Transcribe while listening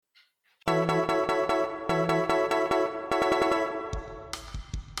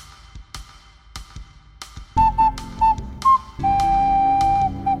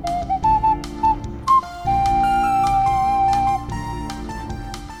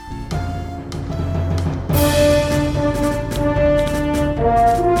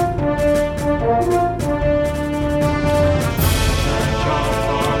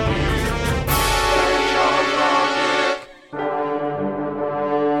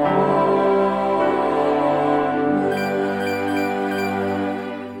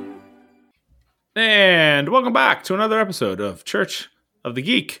welcome back to another episode of Church of the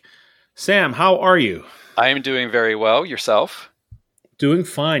Geek. Sam, how are you? I am doing very well. Yourself? Doing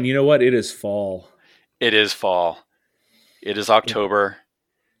fine. You know what? It is fall. It is fall. It is October.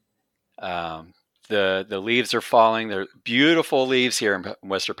 The leaves are falling. They're beautiful leaves here in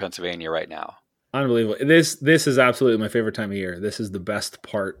Western Pennsylvania right now. Unbelievable. This is absolutely my favorite time of year. This is the best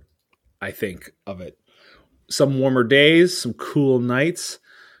part, I think, of it. Some warmer days, some cool nights,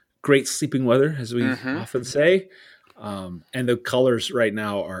 great sleeping weather, as we often say. And the colors right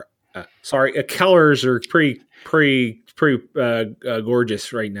now are colors are pretty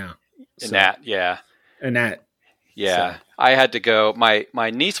gorgeous right now. So, yeah. I had to go. My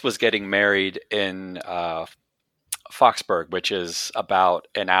niece was getting married in Foxburg, which is about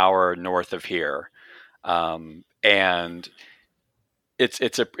an hour north of here, and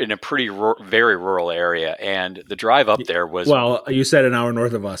it's in a very rural area. And the drive up there was you said an hour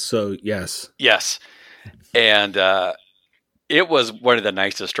north of us, so yes, and it was one of the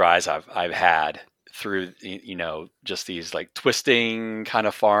nicest drives I've had through, just these like twisting kind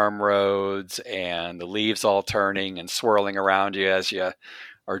of farm roads and the leaves all turning and swirling around you as you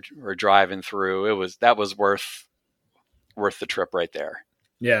are driving through. That was worth the trip right there.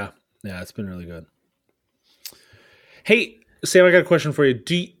 Yeah, it's been really good. Hey, Sam, I got a question for you.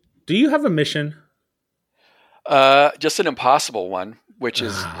 Do you have a mission? Just an impossible one, which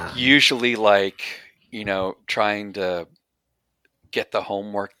is usually like, trying to get the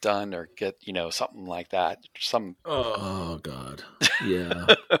homework done or get, something like that. Oh God. Yeah.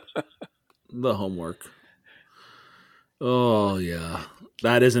 The homework. Oh yeah.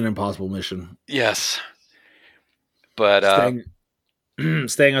 That is an impossible mission. Yes. But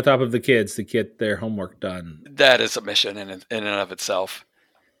staying on top of the kids to get their homework done. That is a mission in and of itself.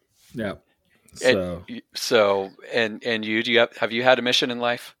 Yeah. And you have you had a mission in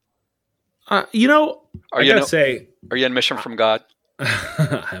life? Are you on a mission from God?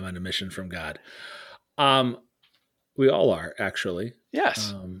 I'm on a mission from God. We all are, actually.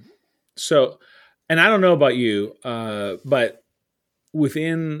 Yes. And I don't know about you, but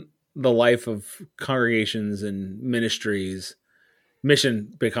within the life of congregations and ministries,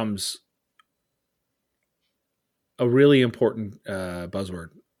 mission becomes a really important buzzword,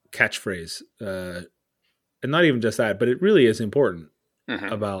 catchphrase. And not even just that, but it really is important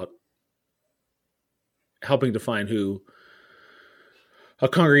about helping define who a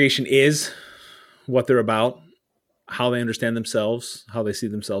congregation is, what they're about, how they understand themselves, how they see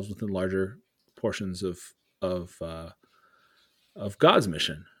themselves within larger portions of God's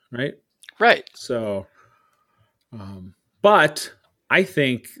mission, right? Right. So, but I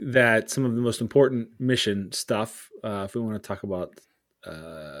think that some of the most important mission stuff, if we want to talk about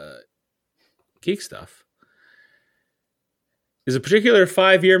geek stuff, is a particular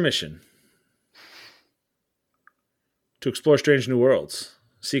 5-year mission. To explore strange new worlds,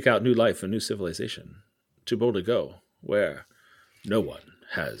 seek out new life and new civilization, to boldly go where no one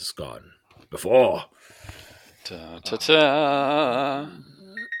has gone before. Da, da, da.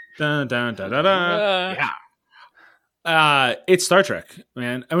 Dun, dun, da, da, da. Yeah. It's Star Trek,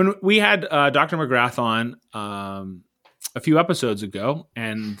 man. I mean, we had Dr. McGrath on a few episodes ago,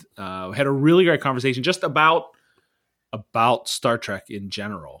 and we had a really great conversation just about Star Trek in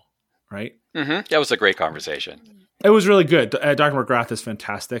general, right? Mm-hmm. That was a great conversation. It was really good. Dr. McGrath is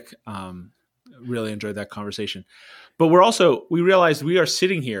fantastic. Really enjoyed that conversation. But we realized we are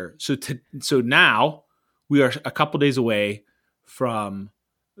sitting here. So now we are a couple days away from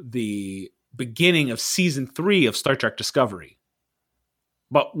the beginning of season 3 of Star Trek Discovery.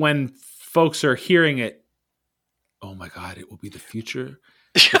 But when folks are hearing it, oh my God, it will be the future.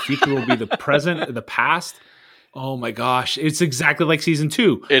 The future will be the present, the past. Oh my gosh. It's exactly like season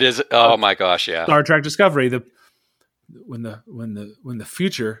 2. It is. Oh my gosh. Yeah. Star Trek Discovery. When the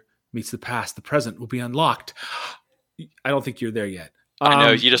future meets the past, the present will be unlocked. I don't think you're there yet. I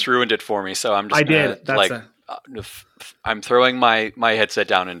know you just ruined it for me, so I'm just I'm throwing my headset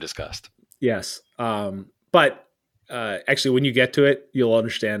down in disgust. Yes, but actually, when you get to it, you'll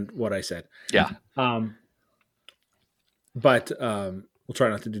understand what I said. Yeah. But we'll try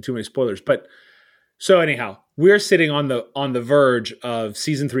not to do too many spoilers. But so anyhow, we're sitting on the verge of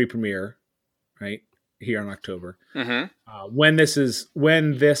season 3 premiere, right? Here in October. Mm-hmm. When this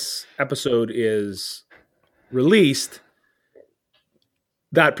episode is released,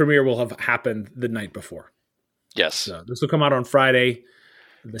 that premiere will have happened the night before. Yes. So this will come out on Friday,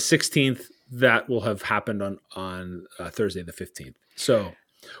 the 16th. That will have happened on Thursday, the 15th. So,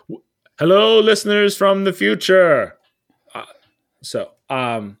 hello, listeners from the future.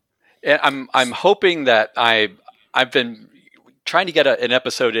 I'm hoping that I've been trying to get an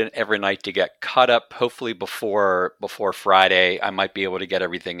episode in every night to get caught up. Hopefully before Friday, I might be able to get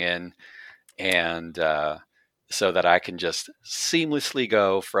everything in, and so that I can just seamlessly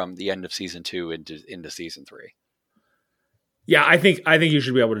go from the end of season 2 into season 3. Yeah, I think you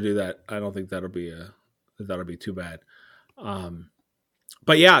should be able to do that. I don't think that'll be too bad.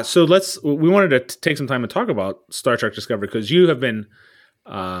 But yeah, so we wanted to take some time and talk about Star Trek Discovery, because you have been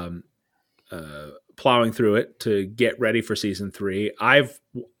plowing through it to get ready for season 3. I've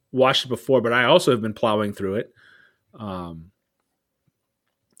watched it before, but I also have been plowing through it.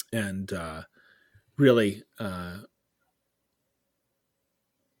 And really,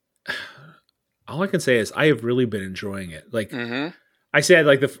 all I can say is I have really been enjoying it. Like I said,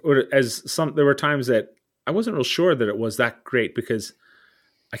 like there were times that I wasn't real sure that it was that great, because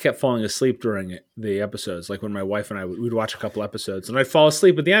I kept falling asleep during the episodes. Like when my wife and I would watch a couple episodes, and I'd fall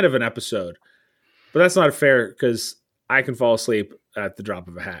asleep at the end of an episode. But that's not fair, because I can fall asleep at the drop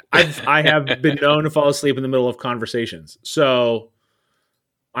of a hat. I have been known to fall asleep in the middle of conversations. So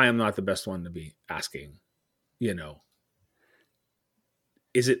I am not the best one to be asking, was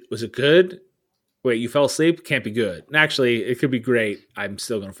it good? Wait, you fell asleep? Can't be good. And actually, it could be great. I'm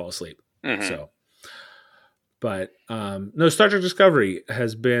still going to fall asleep. Mm-hmm. So, but no, Star Trek Discovery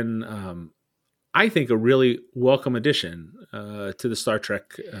has been, I think, a really welcome addition to the Star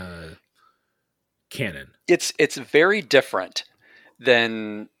Trek canon. It's very different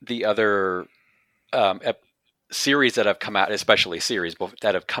than the other series that have come out, especially series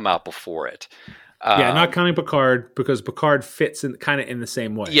that have come out before it. Not counting Picard, because Picard fits kind of in the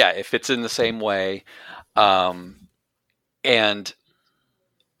same way. Yeah, it fits in the same way, and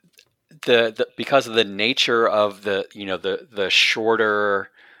the because of the nature of the shorter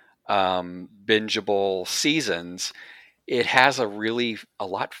bingeable seasons, it has a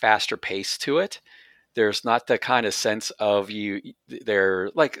lot faster pace to it. There's not the kind of sense of they're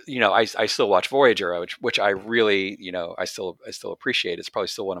like, I still watch Voyager, which I really, I still appreciate. It's probably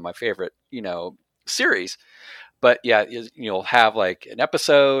still one of my favorite, series. But yeah, you'll have like an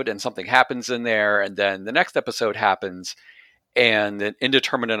episode and something happens in there, and then the next episode happens, and an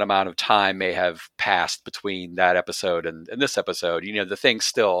indeterminate amount of time may have passed between that episode and this episode.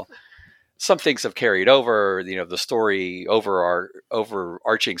 Some things have carried over, the story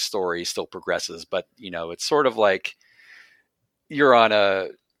overarching story still progresses, but it's sort of like you're on a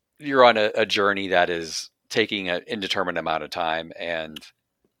journey that is taking an indeterminate amount of time, and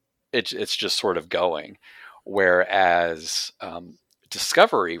it's just sort of going. Whereas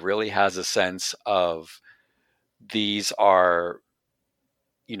Discovery really has a sense of these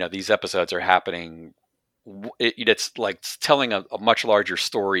episodes are happening. It's like telling a much larger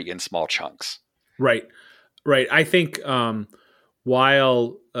story in small chunks. Right. I think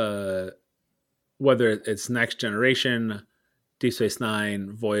while whether it's Next Generation, Deep Space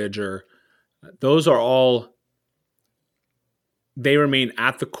Nine, Voyager, those are all, they remain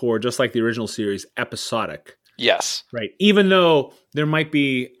at the core, just like the original series, episodic. Yes. Right. Even though there might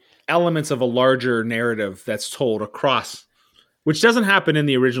be elements of a larger narrative that's told across, which doesn't happen in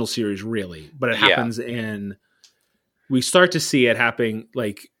the original series really, but it happens we start to see it happening,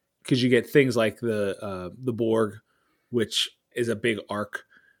 like, because you get things like the Borg, which is a big arc,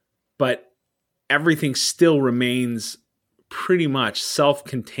 but everything still remains pretty much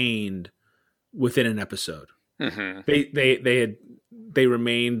self-contained within an episode. Mm-hmm. They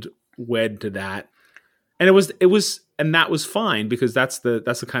remained wed to that, and it was and that was fine, because that's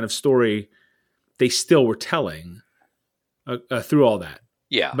the kind of story they still were telling through all that.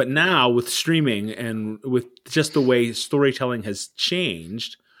 Yeah. But now with streaming and with just the way storytelling has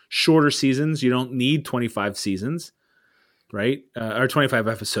changed, shorter seasons, you don't need 25 seasons, right? Or 25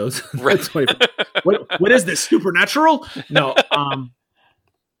 episodes. Right. 25. What is this, Supernatural? No.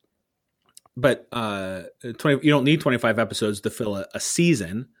 But you don't need 25 episodes to fill a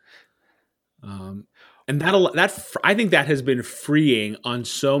season. And I think that has been freeing on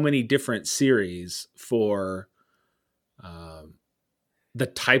so many different series for the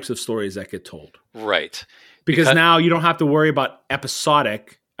types of stories that get told. Right. Because now you don't have to worry about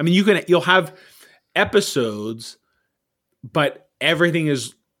episodic. I mean, you'll have episodes, but everything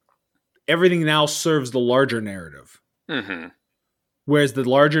now serves the larger narrative. Mm-hmm. Whereas the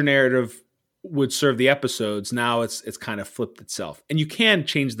larger narrative would serve the episodes. Now it's kind of flipped itself. And you can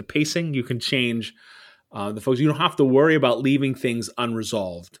change the pacing. You can change the folks. You don't have to worry about leaving things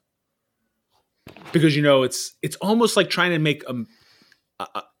unresolved, because it's almost like trying to make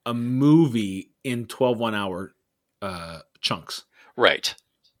a movie in 12 1-hour chunks. Right.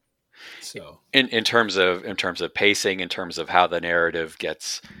 So in terms of pacing, in terms of how the narrative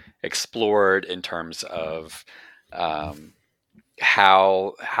gets explored, in terms of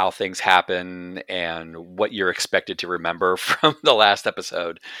how things happen and what you're expected to remember from the last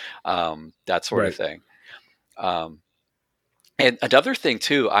episode, that sort of thing. And another thing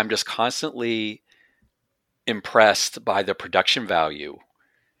too, I'm just constantly impressed by the production value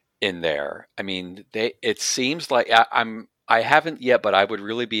in there. I mean, it seems like I haven't yet, but I would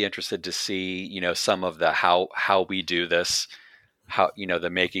really be interested to see, some of the how we do this, how, the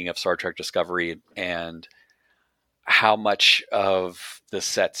making of Star Trek Discovery, and how much of the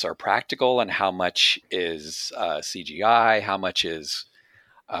sets are practical and how much is CGI, how much is,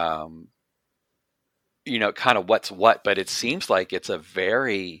 kind of what's what. But it seems like it's a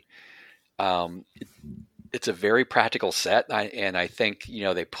very practical set, and I think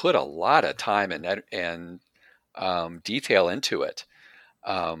they put a lot of time and detail into it,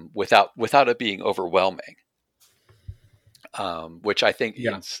 without it being overwhelming, which I think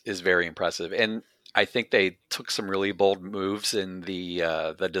is very impressive. And I think they took some really bold moves in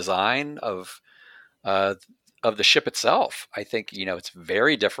the design of the ship itself. I think it's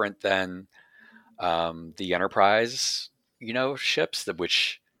very different than the Enterprise ships,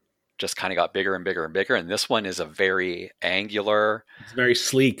 which just kind of got bigger and bigger and bigger. And this one is a very angular, it's very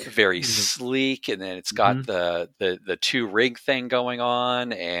sleek, and then it's got the two rig thing going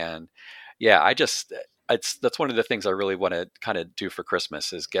on. And that's one of the things I really want to kind of do for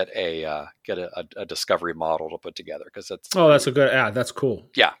Christmas is get a Discovery model to put together, because that's that's cool.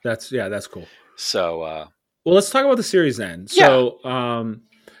 That's cool. So well, let's talk about the series then. So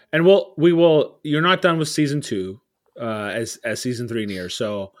and we will. You're not done with season 2 as season 3 nears.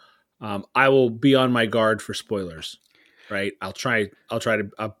 So I will be on my guard for spoilers. Right, I'll try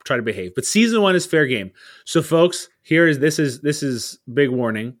to behave. But season 1 is fair game. So, folks, this is big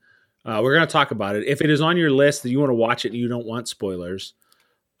warning. We're going to talk about it. If it is on your list that you want to watch it and you don't want spoilers,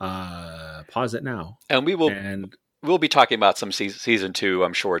 pause it now. And we'll be talking about some season 2,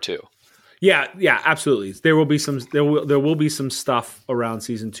 I'm sure, too. Yeah, absolutely. There will be some stuff around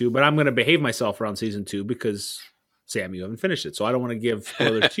season 2, but I'm going to behave myself around season 2 because, Sam, you haven't finished it, so I don't want to give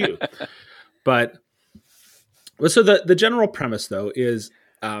spoilers to you. But so the general premise, though, is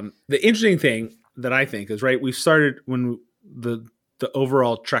the interesting thing that I think is, right, we've started when the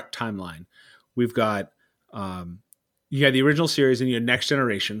overall Trek timeline. We've got you had the original series and you had Next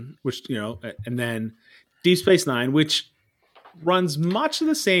Generation, which, and then Deep Space Nine, which runs much of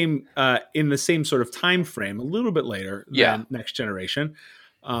the same in the same sort of time frame, a little bit later than Next Generation.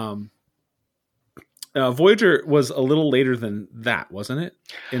 Voyager was a little later than that, wasn't it,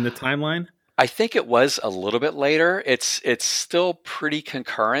 in the timeline? I think it was a little bit later. It's still pretty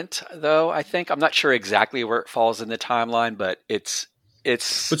concurrent, though. I think I'm not sure exactly where it falls in the timeline, but it's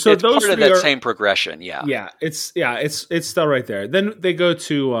part of that same progression. Yeah. It's still right there. Then they go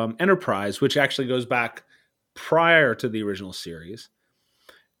to Enterprise, which actually goes back prior to the original series,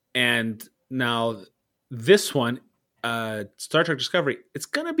 and now this one, Star Trek Discovery, it's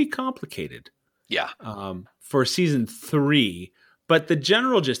going to be complicated. Yeah. For season 3. But the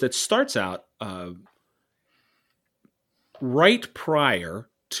general gist, that starts out right prior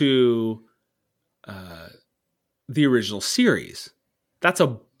to the original series.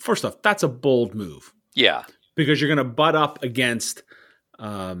 First off, that's a bold move. Yeah. Because you're going to butt up against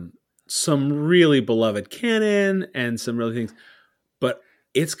some really beloved canon and some really things. But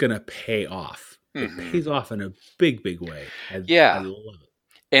it's going to pay off. It pays off in a big, big way. I love it.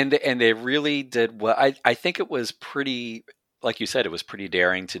 And they really did well. I think it was pretty... Like you said, it was pretty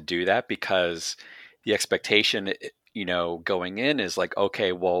daring to do that, because the expectation, going in is like,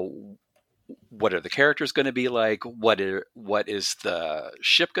 okay, well, what are the characters going to be like? What is the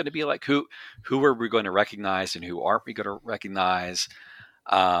ship going to be like? Who are we going to recognize and who aren't we going to recognize?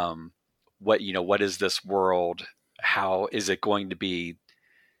 What is this world? How is it going to be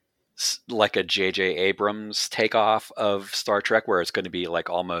like a J.J. Abrams takeoff of Star Trek, where it's going to be like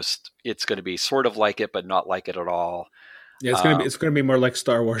it's going to be sort of like it, but not like it at all. Yeah, it's going to be more like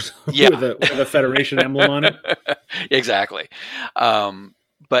Star Wars with a Federation emblem on it. Exactly.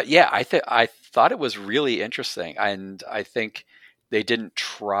 But yeah, I thought it was really interesting, and I think they didn't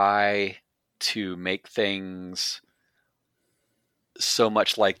try to make things so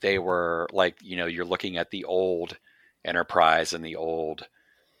much like they were like, you're looking at the old Enterprise and the old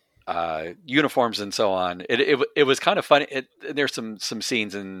uniforms and so on. It was kind of funny. There's some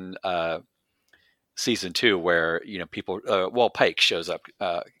scenes in season 2 where people Pike shows up,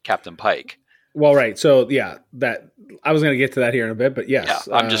 Captain Pike. Well, right. So that I was going to get to that here in a bit, but yes,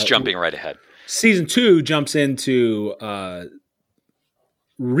 I'm just jumping right ahead. Season 2 jumps into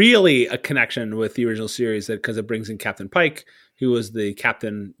really a connection with the original series, because it brings in Captain Pike, who was the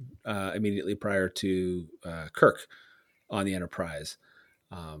captain immediately prior to Kirk. on the Enterprise.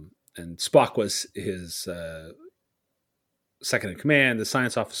 And Spock was his second in command, the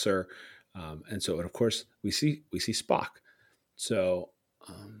science officer. And of course, we see Spock. So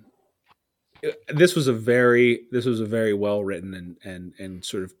this was a very well written and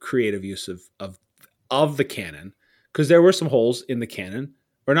sort of creative use of the canon, because there were some holes in the canon,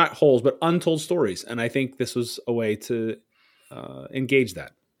 or not holes, but untold stories. And I think this was a way to engage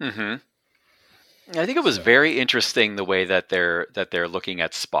that. Mm-hmm. I think it was very interesting the way that they're looking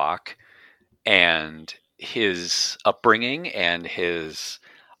at Spock and his upbringing and his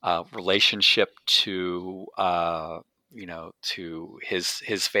relationship to to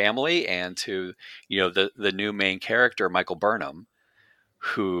his family, and to the new main character, Michael Burnham,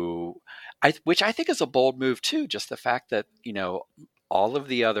 which I think is a bold move too. Just the fact that all of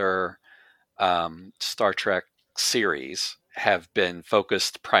the other Star Trek series have been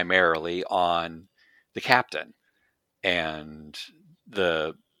focused primarily on the captain, and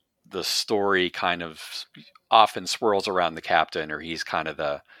the story kind of often swirls around the captain, or he's kind of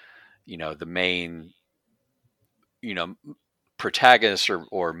the main protagonist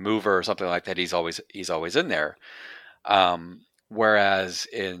or mover or something like that. He's always in there. Whereas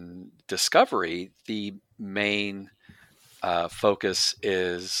in Discovery, the main focus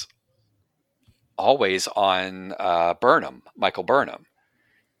is always on Michael Burnham,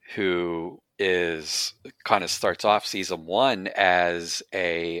 who kind of starts off season 1 as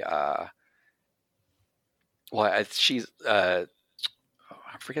a she's I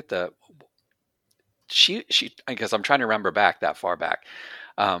forget she I guess I'm trying to remember back that far back,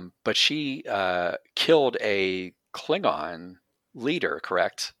 but she killed a Klingon leader,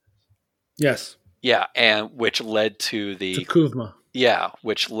 correct? Yes. Yeah, and which led to the Kuvma. Yeah,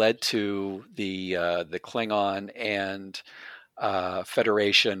 which led to the Klingon and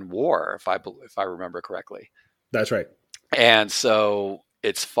Federation war, if I remember correctly. That's right. And so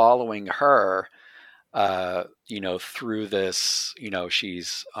it's following her, through this.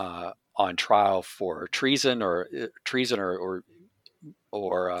 She's on trial for treason or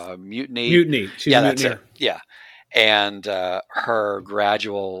mutiny. Mutiny. She's a that's mutineer. it. Yeah, and her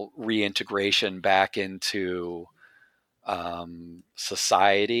gradual reintegration back into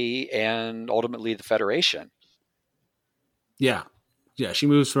society and ultimately the Federation. Yeah. She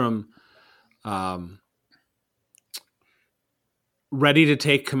moves from ready to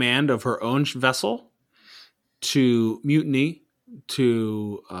take command of her own vessel to mutiny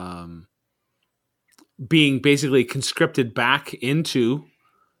to being basically conscripted back into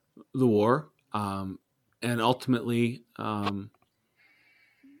the war, and ultimately,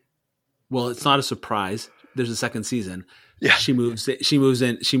 well, it's not a surprise. There's a second season. Yeah, she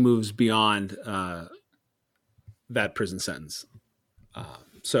moves beyond that prison sentence.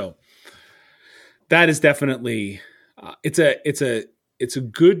 So that is definitely it's a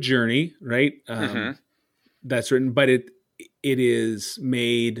good journey, right? That's written, but it is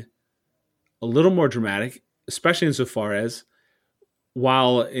made a little more dramatic, especially insofar as,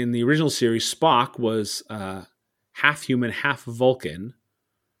 while in the original series Spock was half human, half Vulcan,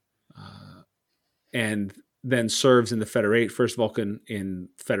 and then serves in the first Vulcan in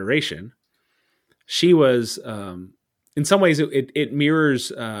Federation. She was, in some ways, it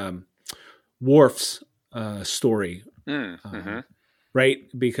mirrors Worf's story, right?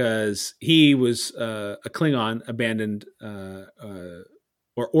 Because he was a Klingon, abandoned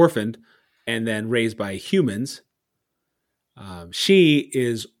or orphaned, and then raised by humans. She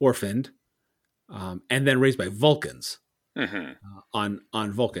is orphaned and then raised by Vulcans on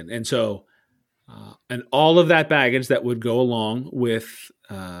Vulcan, and so and all of that baggage that would go along with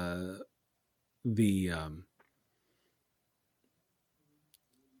the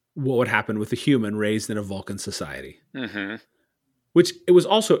what would happen with a human raised in a Vulcan society, which it was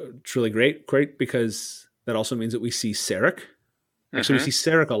also truly great because that also means that we see Sarek. Actually, we see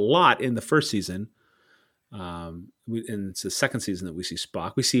Sarek a lot in the first season. And it's the second season that we see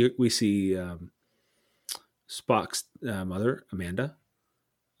Spock. We see Spock's mother, Amanda,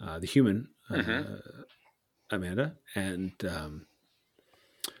 the human Amanda, and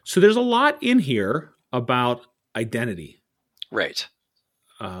so there's a lot in here about identity. Right.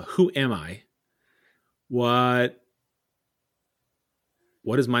 Who am I? What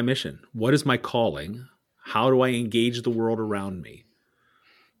is my mission? What is my calling? How do I engage the world around me?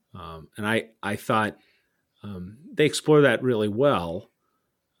 And I thought they explore that really well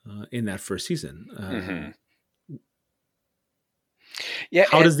in that first season. Yeah.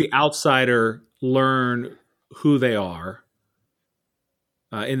 How does the outsider learn who they are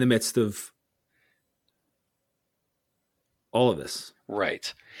in the midst of all of this.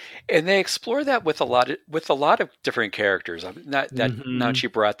 Right. And they explore that with a lot of different characters. Not that now that Mm-hmm. you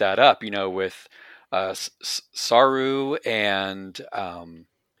brought that up, with Saru and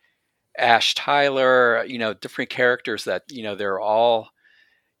Ash Tyler, different characters that they're all,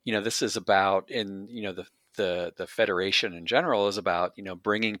 this is about in the Federation in general is about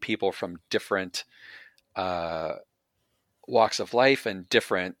bringing people from different uh, walks of life and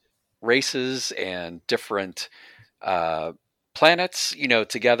different races and different uh, planets,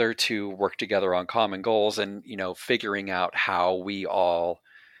 together to work together on common goals and, figuring out how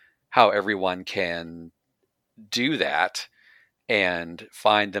everyone can do that and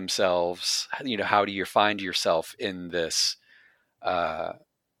find themselves, how do you find yourself uh,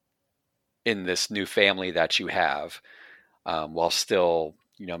 in this new family that you have, while still,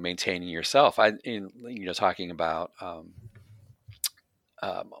 maintaining yourself. Talking about um,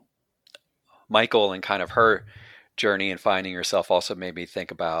 Michael and kind of her journey and finding herself also made me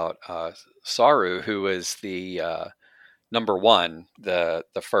think about Saru, who is the number one, the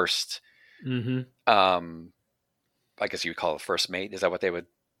first, Mm-hmm. um, I guess you would call it first mate. Is that what they would?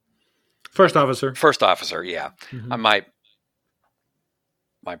 First officer. First officer, yeah. Mm-hmm.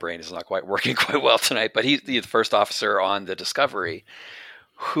 My brain is not quite working quite well tonight, but he's the first officer on the Discovery,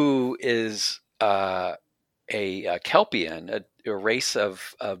 who is a Kelpian, a race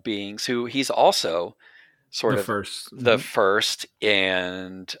of beings who he's also sort The of first. the Mm-hmm. first,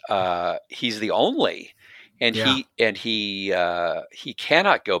 and he's the only, and Yeah. he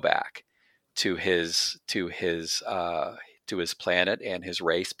cannot go back to his planet and his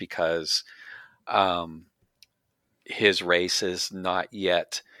race because um, his race is not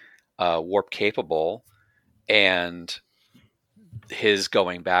yet warp capable, and his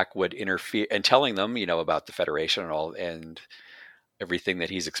going back would interfere, and telling them about the Federation and all and everything that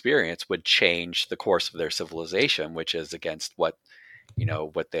he's experienced would change the course of their civilization, which is against what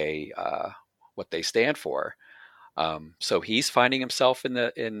they stand for. So he's finding himself in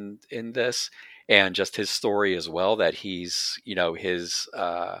this, and just his story as well. That he's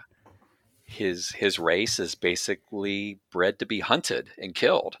his race is basically bred to be hunted and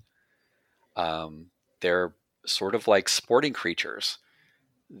killed. They're sort of like sporting creatures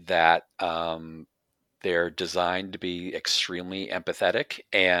that they're designed to be extremely empathetic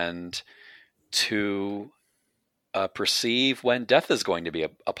and to perceive when death is going to be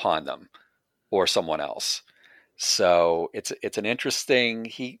upon them or someone else. So it's an interesting.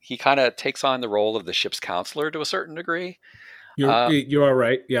 He kind of takes on the role of the ship's counselor to a certain degree. You are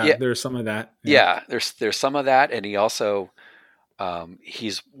right. Yeah, Yeah, there's some of that. yeah. There's some of that, and he also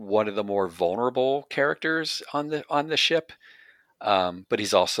he's one of the more vulnerable characters on the ship, but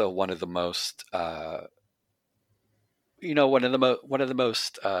he's also one of the most one of the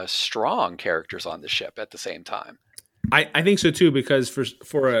most strong characters on the ship at the same time. I think so too, because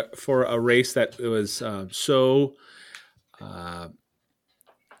for a race that was so uh,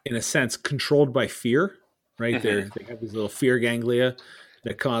 in a sense controlled by fear, right? Mm-hmm. They have these little fear ganglia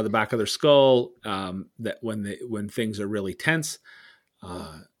that come out of the back of their skull, that when things are really tense,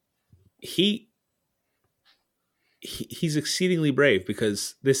 uh, he he's exceedingly brave,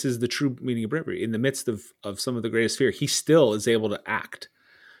 because this is the true meaning of bravery. In the midst of some of the greatest fear, he still is able to act.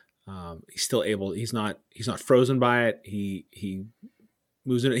 He's still able. He's not frozen by it. He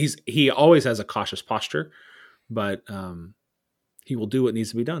moves in. He always has a cautious posture, but he will do what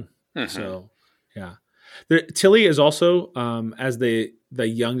needs to be done. Mm-hmm. So yeah, Tilly is also as the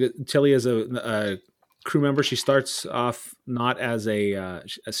young Tilly is a crew member. She starts off not as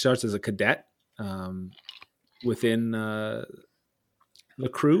starts as a cadet within the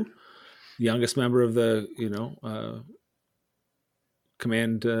crew, the youngest member of the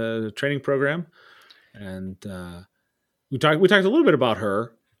command training program, and we talked a little bit about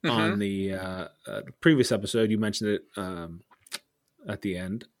her on the previous episode. You mentioned it at the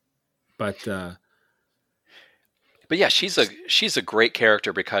end, but yeah, she's a great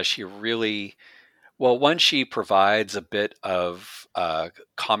character because she really, well, one, she provides a bit of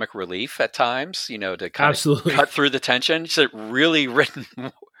comic relief at times, to kind absolutely of cut through the tension. She's really written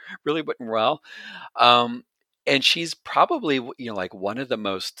well. And she's probably, like one of the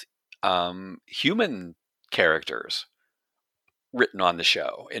most human characters written on the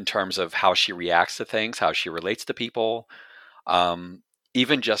show in terms of how she reacts to things, how she relates to people,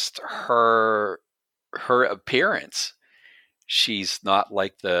 even just her appearance. She's not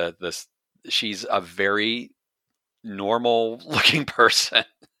like she's a very normal looking person,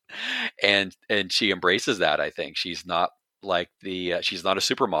 and she embraces that. I think she's not like she's not a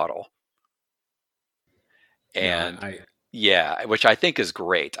supermodel, and yeah, which I think is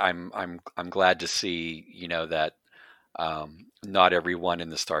great. I'm glad to see that Not everyone in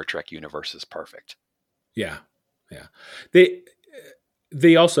the Star Trek universe is perfect. Yeah. Yeah.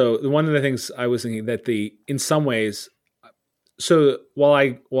 They also, one of the things I was thinking that in some ways, so while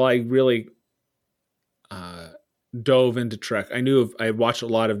I really dove into Trek, I watched a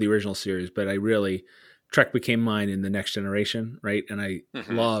lot of the original series, but Trek became mine in the Next Generation, right? And I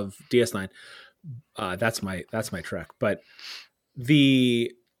love DS9. That's my Trek. But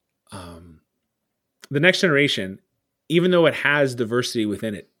the Next Generation, even though it has diversity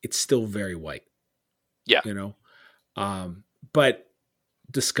within it, it's still very white. Yeah. But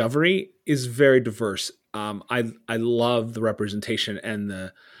Discovery is very diverse. I love the representation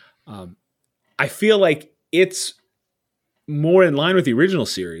and I feel like it's more in line with the original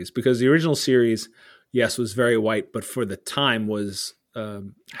series, because the original series, yes, was very white, but for the time was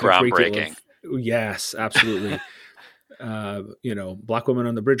groundbreaking. Yes, absolutely. Black women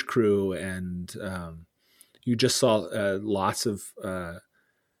on the bridge crew, and you just saw lots of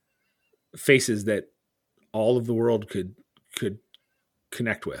faces that all of the world could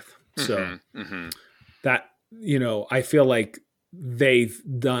connect with. So that, I feel like they've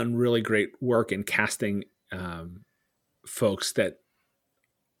done really great work in casting folks that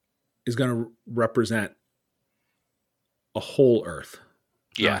is going to represent a whole Earth,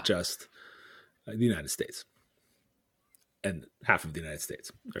 not just the United States and half of the United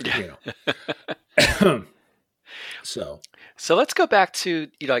States. So let's go back to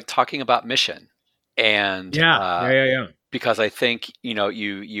like talking about mission, and because I think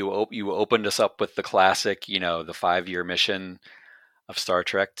you opened us up with the classic, the 5-year mission of Star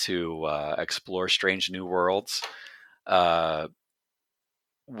Trek to explore strange new worlds.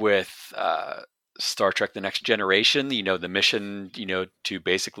 With Star Trek: The Next Generation, the mission, to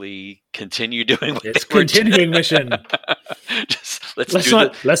basically continue doing what it's continuing mission.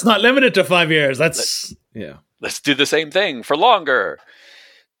 Let's not limit it to 5 years. Let's do the same thing for longer.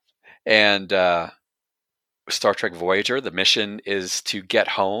 And Star Trek Voyager, the mission is to get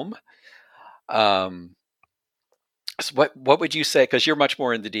home. So what would you say? Because you're much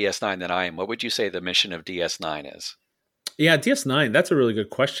more into DS9 than I am. What would you say the mission of DS9 is? Yeah, DS9. That's a really good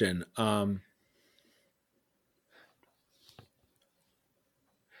question. I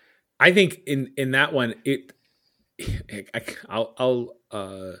think in that one, I'll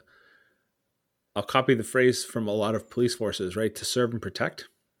copy the phrase from a lot of police forces, right? To serve and protect.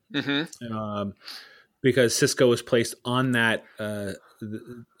 Because Cisco was placed on that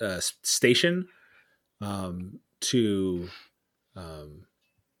station to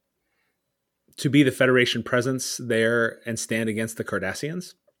be the Federation presence there and stand against the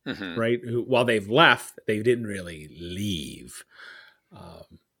Cardassians, right? Who, while they've left, they didn't really leave.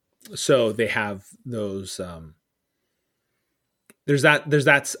 So they have those. There's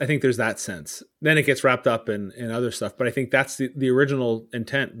that. I think there's that sense. Then it gets wrapped up in other stuff, but I think that's the original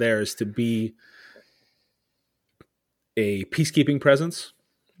intent. There is to be a peacekeeping presence,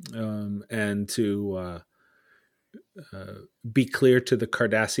 and to be clear to the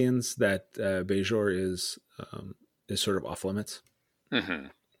Cardassians that Bajor is sort of off limits.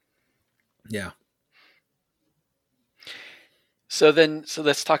 Yeah. So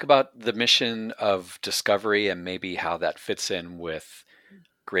let's talk about the mission of Discovery and maybe how that fits in with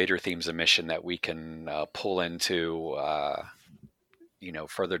greater themes of mission that we can pull into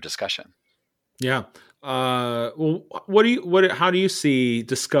further discussion. Yeah. Well, how do you see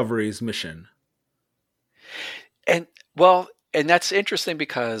Discovery's mission? And that's interesting,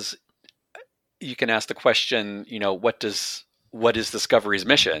 because you can ask the question, what is Discovery's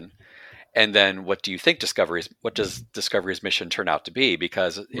mission? And then what do you think what does Discovery's mission turn out to be?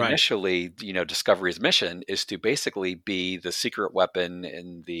 Because initially, Discovery's mission is to basically be the secret weapon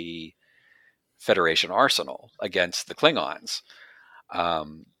in the Federation arsenal against the Klingons.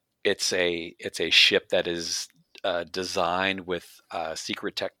 It's a ship that is designed with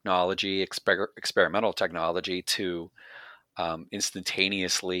secret technology, experimental technology to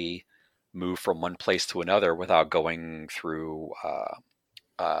instantaneously move from one place to another without going through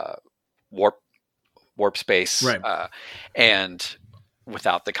warp space, right. And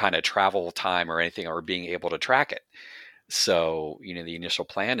without the kind of travel time or anything, or being able to track it. So, the initial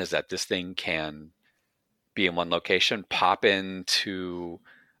plan is that this thing can be in one location, pop into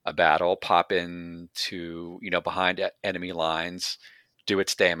a battle, pop into, behind enemy lines, do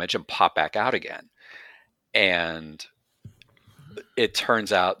its damage, and pop back out again. And it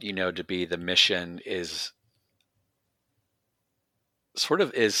turns out, to be the mission is sort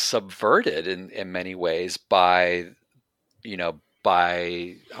of is subverted in many ways by I want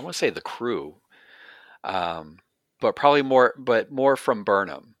to say the crew, but probably more from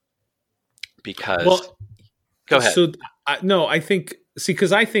Burnham, because Go ahead. So no, I think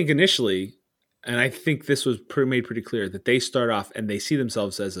because I think initially, and I think this was made pretty clear that they start off and they see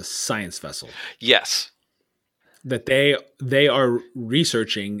themselves as a science vessel. Yes. That they are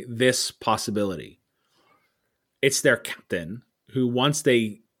researching this possibility. It's their captain who, once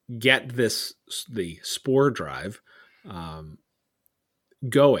they get the spore drive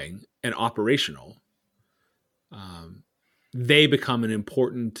going and operational, they become an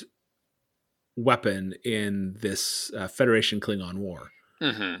important weapon in this Federation Klingon war,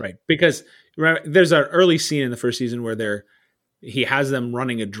 right? Because there's an early scene in the first season where he has them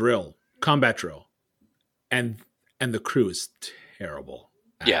running a combat drill, and the crew is terrible.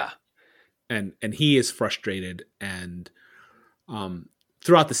 Yeah. And he is frustrated, and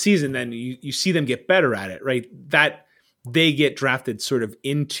throughout the season, then you see them get better at it, right? That they get drafted sort of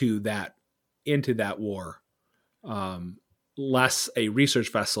into that war, less a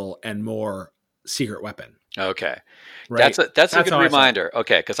research vessel and more secret weapon. Okay, right. That's a good reminder.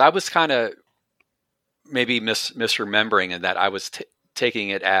 Okay, because I was kind of maybe misremembering in that I was taking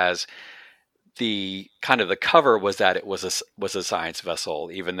it as the kind of the cover was that it was a science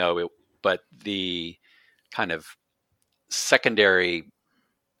vessel, even though but the kind of secondary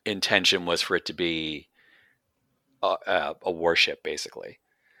intention was for it to be a warship, basically.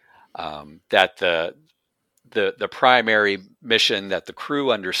 That the primary mission that the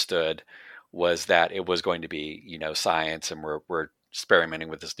crew understood was that it was going to be, science, and we're experimenting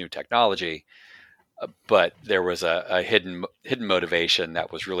with this new technology. But there was a hidden motivation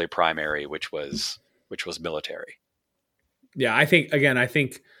that was really primary, which was military. Yeah, I think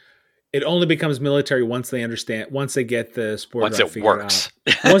it only becomes military once they get the spore drive figured out.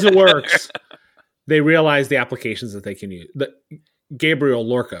 Once it works, they realize the applications that they can use. Gabriel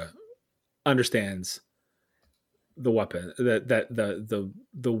Lorca understands the weapon, the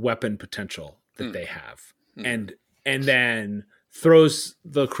weapon potential that they have, and then throws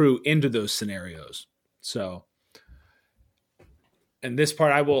the crew into those scenarios. So, and this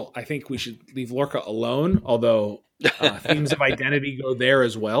part, I think we should leave Lorca alone, although themes of identity go there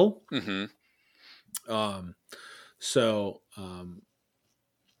as well. That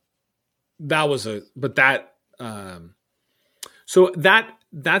was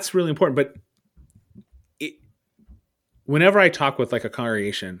that's really important. But whenever I talk with like a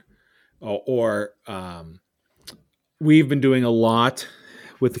congregation or we've been doing a lot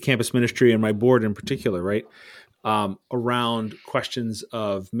with the campus ministry and my board in particular, right? Around questions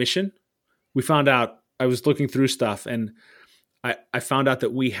of mission. We found out, I was looking through stuff, and I found out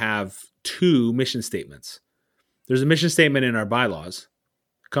that we have 2 mission statements. There's a mission statement in our bylaws,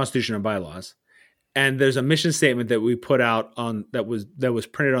 Constitution and bylaws, and there's a mission statement that we put out on that was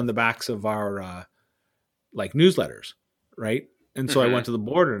printed on the backs of our like newsletters, right? And so I went to the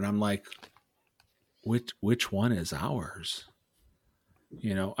board and I'm like, which one is ours?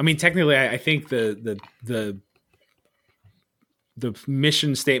 I mean, technically, I think the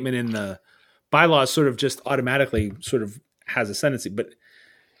mission statement in the bylaws sort of just automatically sort of has ascendancy. But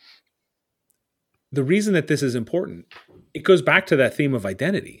the reason that this is important, it goes back to that theme of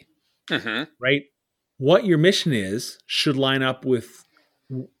identity, right? What your mission is should line up with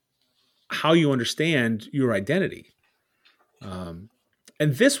how you understand your identity. And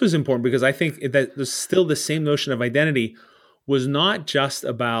this was important because I think that there's still the same notion of identity was not just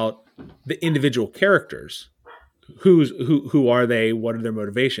about the individual characters, who are they, what are their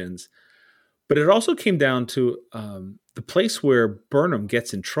motivations, but it also came down to the place where Burnham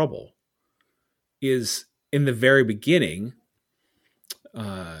gets in trouble is in the very beginning.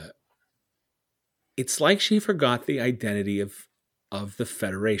 It's like she forgot the identity of the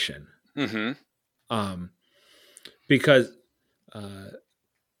Federation, because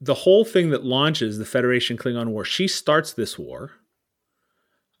the whole thing that launches the Federation Klingon War, she starts this war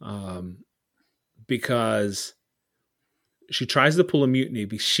because she tries to pull a mutiny.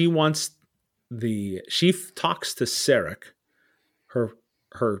 Because she talks to Sarek,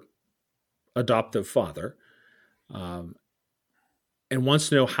 her adoptive father, and wants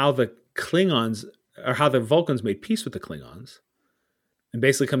to know how the Klingons or how the Vulcans made peace with the Klingons, and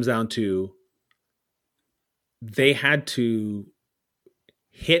basically comes down to they had to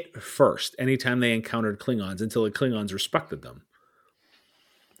hit first anytime they encountered Klingons until the Klingons respected them.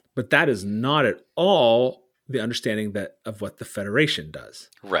 But that is not at all the understanding of what the Federation does.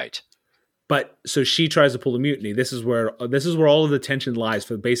 Right. But so she tries to pull a mutiny. This is where all of the tension lies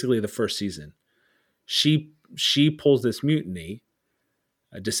for basically the first season. She pulls this mutiny,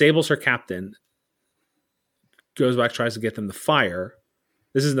 disables her captain, goes back, tries to get them to fire.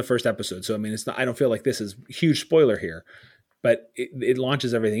 This isn't the first episode, so I mean, it's not. I don't feel like this is a huge spoiler here, but it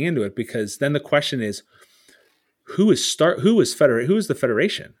launches everything into it, because then the question is, who is the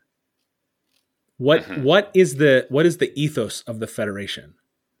Federation? Mm-hmm. What is the ethos of the Federation?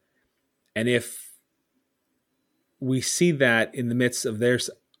 And if we see that in the midst of their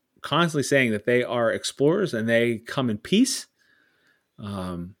constantly saying that they are explorers and they come in peace,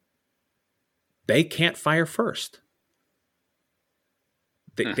 they can't fire first.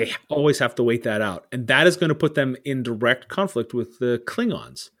 They always have to wait that out. And that is going to put them in direct conflict with the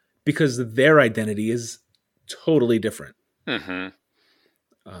Klingons because their identity is totally different. Mm-hmm.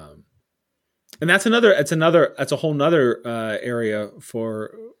 And that's a whole nother area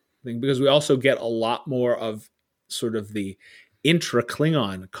for thing, because we also get a lot more of sort of the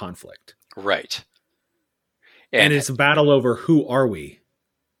intra-Klingon conflict. Right. And it's a battle over who are we?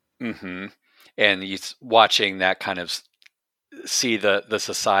 Mm-hmm. And he's watching that kind of see the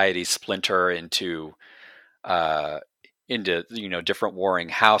society splinter into different warring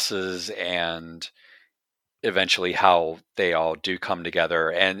houses, and eventually how they all do come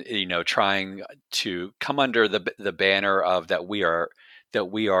together, and trying to come under the banner of that we are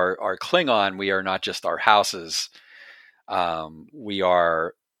Klingon. We are not just our houses. We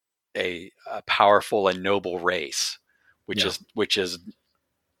are a powerful and noble race, which is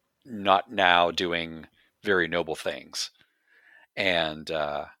not now doing very noble things. And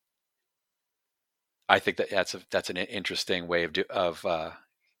I think that's an interesting way of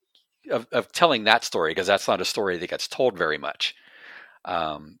telling that story, because that's not a story that gets told very much.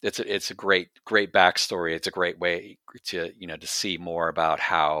 It's a great backstory. It's a great way to to see more about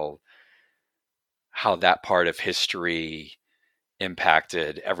how that part of history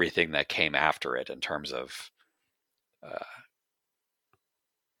impacted everything that came after it in terms of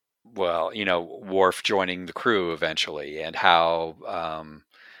Worf joining the crew eventually, and how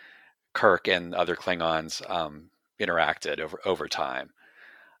Kirk and other Klingons interacted over time.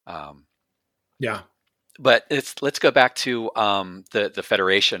 But let's go back to the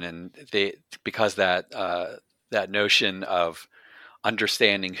Federation, and because that notion of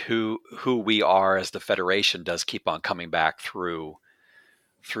understanding who we are as the Federation does keep on coming back through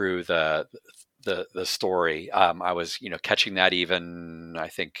the story. I was catching that, even I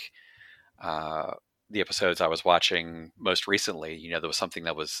think the episodes I was watching most recently, there was something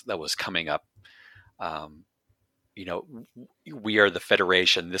that was coming up. We are the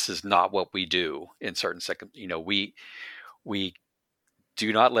Federation. This is not what we do in certain seconds. We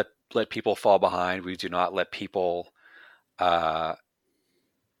do not let people fall behind. We do not let people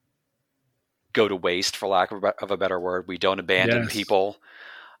go to waste, for lack of a better word. We don't abandon people.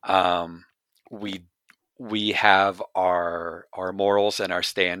 We have our morals and our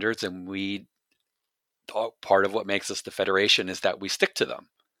standards, and part of what makes us the Federation is that we stick to them.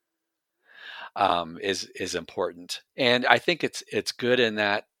 Is important, and I think it's good in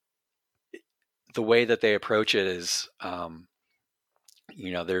that the way that they approach it is,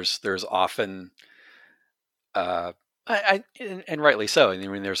 there's often, and rightly so. I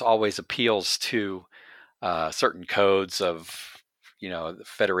mean, there's always appeals to certain codes of the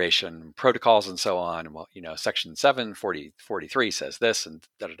Federation protocols and so on. And Section 743 says this, and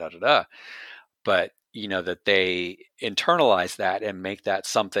da da da da da. But that they internalize that and make that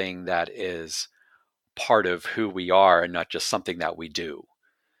something that is part of who we are, and not just something that we do.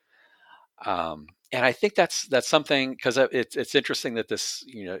 And I think that's something, because it's interesting that this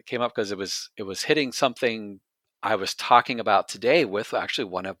came up, because it was hitting something I was talking about today with actually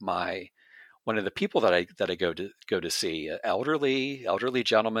one of the people that I go to see, an elderly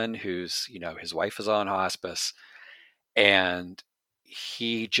gentleman who's his wife is on hospice, and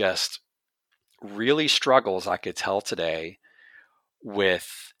he just really struggles, I could tell today,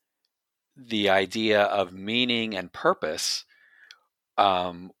 with the idea of meaning and purpose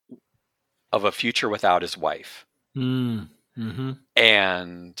of a future without his wife. Mm-hmm.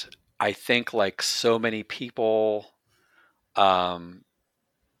 And I think, like so many people that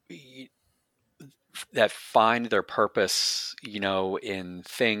find their purpose, in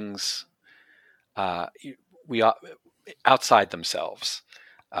things we outside themselves,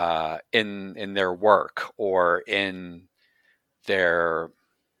 in their work, or in their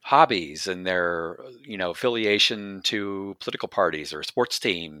hobbies, and their affiliation to political parties or sports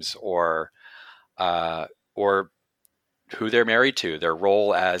teams, or who they're married to, their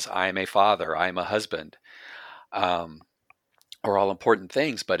role as I'm a father, I'm a husband, are all important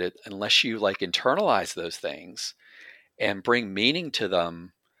things. But unless you internalize those things and bring meaning to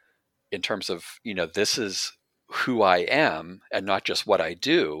them, in terms of this is who I am and not just what I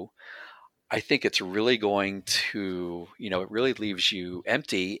do, I think it's really going to, it really leaves you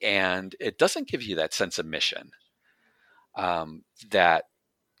empty, and it doesn't give you that sense of mission that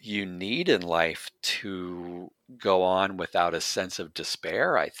you need in life to go on without a sense of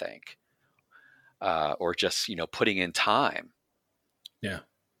despair, I think, or just, putting in time. Yeah.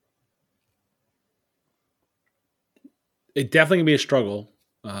 It definitely can be a struggle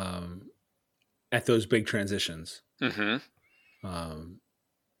at those big transitions. Mm-hmm.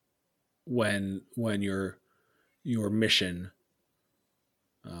 When your mission,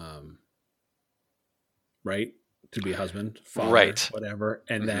 right, to be a husband, father, Right. whatever,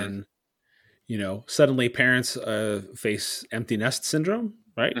 and Mm-hmm. then suddenly parents face empty nest syndrome,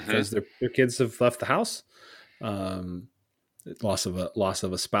 right, Mm-hmm. because their kids have left the house. Loss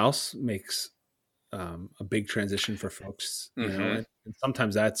of a spouse makes a big transition for folks, Mm-hmm. and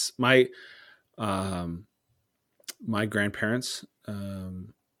sometimes that's my my grandparents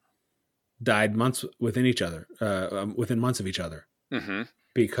died months within each other, within months of each other, Mm-hmm.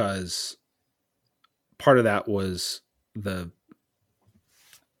 because part of that was the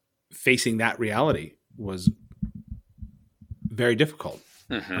facing that reality was very difficult.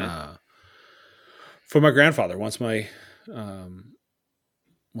 Mm-hmm. For my grandfather, once my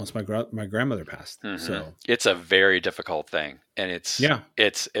grandmother passed. Mm-hmm. So It's a very difficult thing, and it's yeah,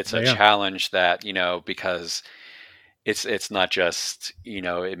 a challenge that, because it's not just,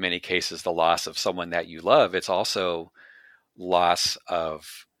 in many cases the loss of someone that you love. It's also loss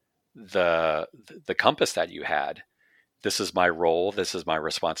of the compass that you had. This is my role. This is my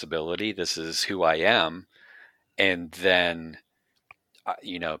responsibility. This is who I am. And then,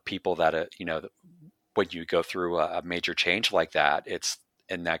 people that, when you go through a major change like that,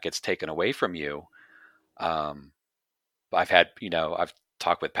 and that gets taken away from you. I've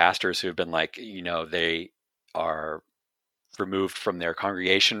talked with pastors who've been like, they are removed from their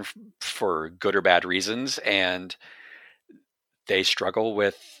congregation for good or bad reasons. And they struggle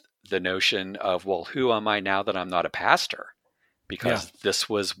with the notion of, well, who am I now that I'm not a pastor? Because this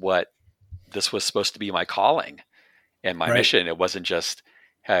was supposed to be my calling and my mission. It wasn't just,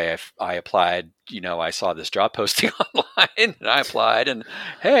 hey, I applied, I saw this job posting online and I applied, and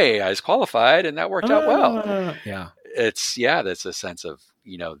hey, I was qualified and that worked out well. That's a sense of,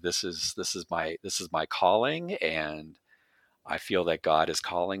 this is my calling, and I feel that God is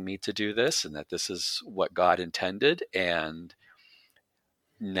calling me to do this, and that this is what God intended. And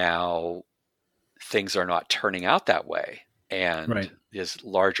now things are not turning out that way. And there's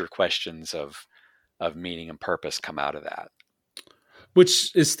larger questions of meaning and purpose come out of that.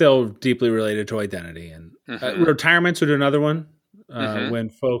 Which is still deeply related to identity. And retirements would do another one. When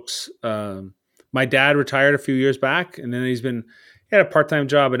folks, my dad retired a few years back, and then he had a part-time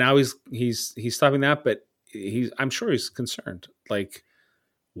job, and now he's stopping that, but I'm sure he's concerned. Like,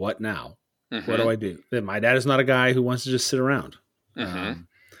 what now? What do I do? My dad is not a guy who wants to just sit around.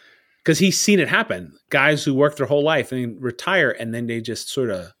 Because he's seen it happen. Guys who work their whole life and retire, and then they just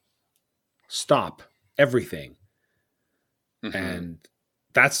sort of stop everything. And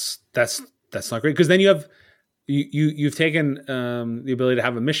that's not great, because then you've taken the ability to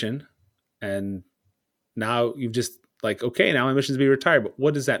have a mission, and now you've just like, okay, now my mission is to be retired, but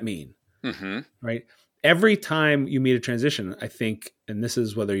what does that mean? Right? Every time you meet a transition, I think, and this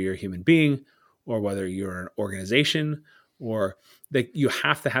is whether you're a human being or whether you're an organization, or that you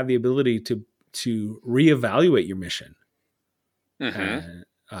have to have the ability to reevaluate your mission and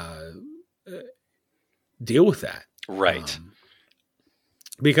deal with that. Right.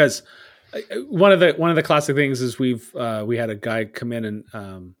 Because one of the classic things is we had a guy come in,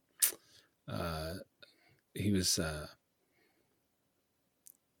 and he was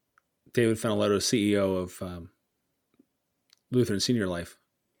David Fenelotto, CEO of Lutheran Senior Life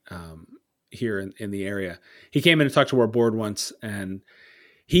here in the area. He came in and talked to our board once, and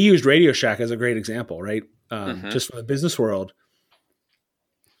he used Radio Shack as a great example, right? Just from the business world,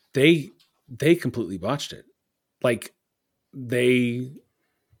 they completely botched it. Like, they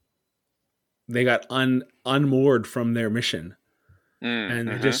got unmoored from their mission, and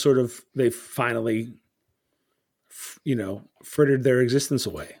they just they finally, frittered their existence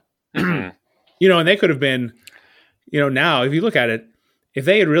away. And they could have been, now if you look at it, if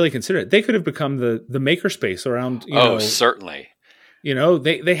they had really considered it, they could have become the makerspace around. Certainly.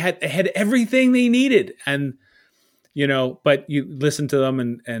 They had everything they needed, and but you listen to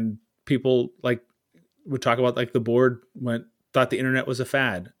them, and people like would talk about, like, the board thought the internet was a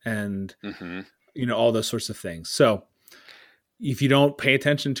fad, and all those sorts of things. So if you don't pay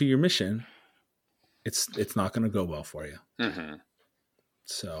attention to your mission, it's not going to go well for you.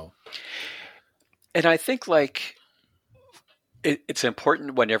 So, and I think, like, it's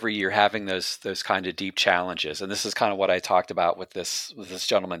important whenever you're having those kind of deep challenges, and this is kind of what I talked about with this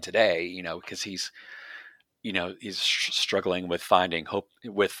gentleman today. Because he's he's struggling with finding hope,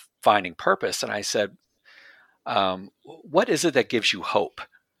 with finding purpose. And I said, what is it that gives you hope?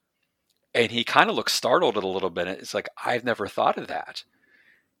 And he kind of looked startled a little bit. It's like, I've never thought of that.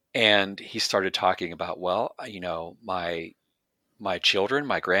 And he started talking about, well, my children,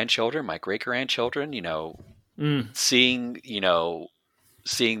 my grandchildren, my great grandchildren, seeing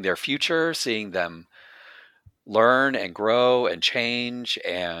their future, seeing them learn and grow and change,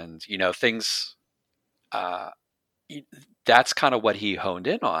 and things. That's kind of what he honed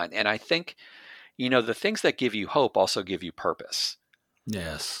in on. And I think, the things that give you hope also give you purpose.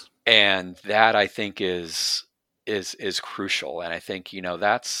 Yes. And that, I think, is crucial. And I think,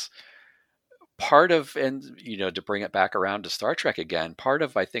 that's part of, and, to bring it back around to Star Trek again, part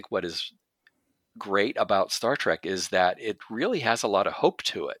of, I think, what is great about Star Trek is that it really has a lot of hope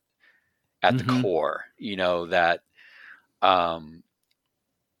to it at the core, that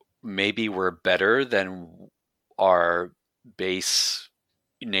maybe we're better than our base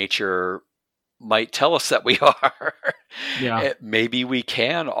nature might tell us that we are. Yeah. Maybe we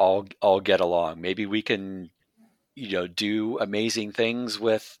can all get along. Maybe we can, do amazing things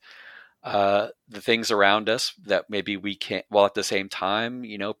with the things around us that maybe we can't, while at the same time,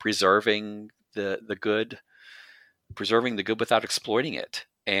 preserving the good without exploiting it,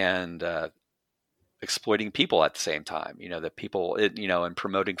 and exploiting people at the same time, that people, and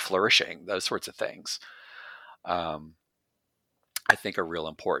promoting flourishing, those sorts of things. I think are real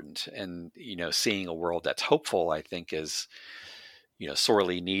important. And, seeing a world that's hopeful, I think is,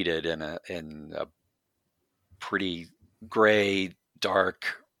 sorely needed in a pretty gray,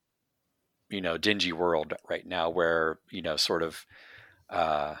 dark, dingy world right now, where, sort of,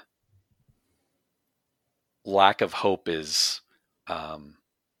 lack of hope is,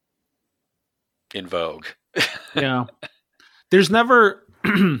 in vogue. Yeah. There's never,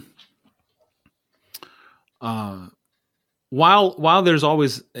 while there's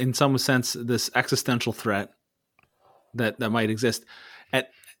always, in some sense, this existential threat that might exist,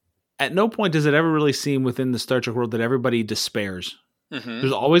 at no point does it ever really seem within the Star Trek world that everybody despairs. Mm-hmm.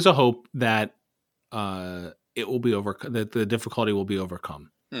 There's always a hope that it will be that the difficulty will be overcome.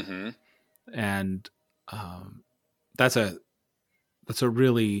 Mm-hmm. And that's a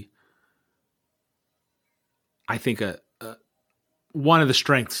really, I think, one of the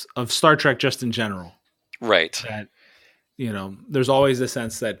strengths of Star Trek just in general. Right. That, there's always a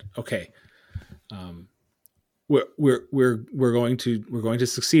sense that, okay, we're going to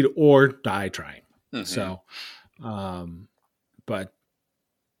succeed or die trying. Mm-hmm. So, but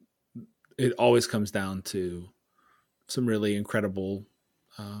it always comes down to some really incredible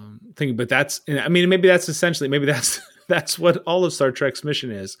thing. But maybe that's essentially, that's what all of Star Trek's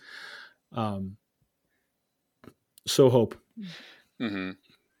mission is. So hope. Mm-hmm.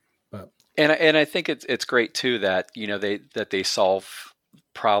 And I think it's great too that they solve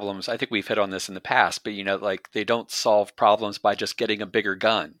problems. I think we've hit on this in the past, but like, they don't solve problems by just getting a bigger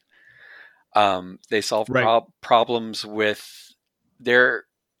gun. They solve problems with their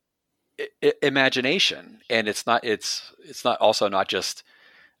imagination, and it's not also not just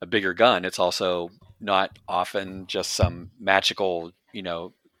a bigger gun. It's also not often just some magical,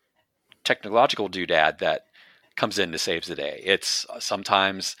 technological doodad that comes in to save the day. It's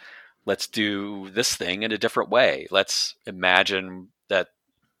sometimes, let's do this thing in a different way. Let's imagine that,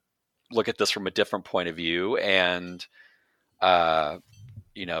 look at this from a different point of view, and,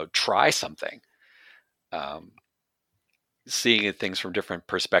 try something. Seeing things from different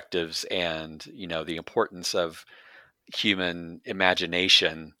perspectives, and, the importance of human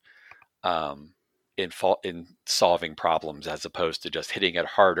imagination in solving problems, as opposed to just hitting it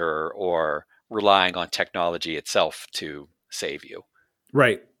harder or relying on technology itself to save you.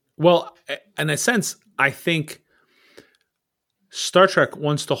 Right. Well, in a sense, I think Star Trek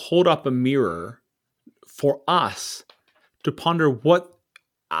wants to hold up a mirror for us to ponder what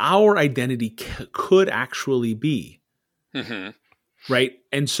our identity could actually be. Mm-hmm. Right.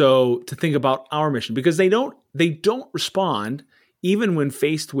 And so to think about our mission, because they don't respond even when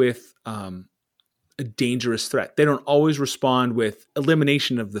faced with a dangerous threat. They don't always respond with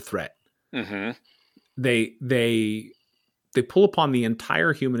elimination of the threat. Mm-hmm. They pull upon the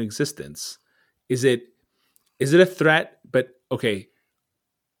entire human existence. Is it a threat? But okay,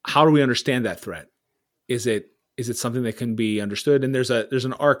 how do we understand that threat? Is it something that can be understood? And there's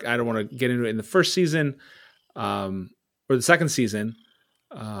an arc, I don't want to get into it, in the first season, or the second season,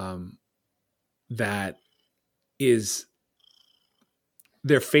 that is,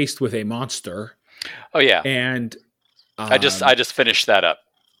 they're faced with a monster. Oh yeah. And I just finished that up.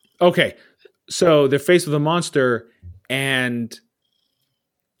 Okay. So they're faced with a monster, and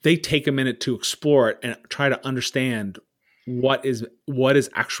they take a minute to explore it and try to understand what is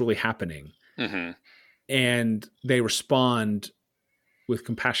actually happening. Mm-hmm. And they respond with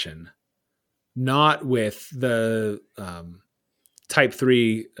compassion, not with the Type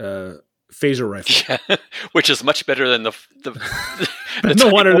 3 phaser rifle. Yeah. Which is much better than the the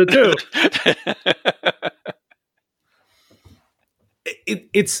one or the two.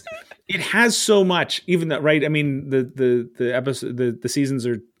 It has so much, even that, right? I mean, the episode, the seasons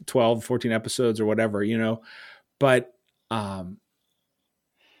are 12, 14 episodes or whatever, but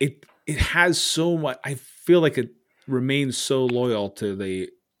it has so much. I feel like it remains so loyal to the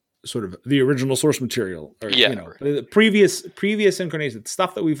sort of the original source material, or the previous incarnations,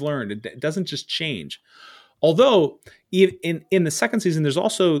 stuff that we've learned. It doesn't just change. Although in the second season, there's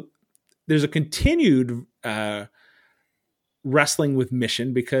a continued wrestling with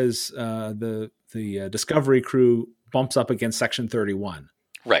mission, because the Discovery crew bumps up against Section 31,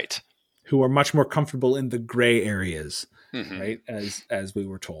 right? Who are much more comfortable in the gray areas, mm-hmm. right? As we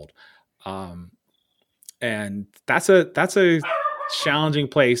were told, and that's a challenging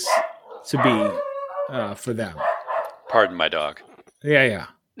place to be for them. Pardon my dog. Yeah.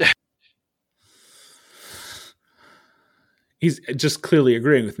 He's just clearly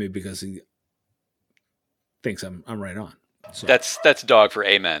agreeing with me because he thinks I'm right on. So. That's dog for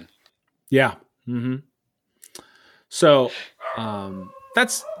amen. Yeah. Mm-hmm. So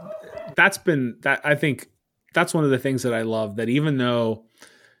that's been that. I think that's one of the things that I love, that even though,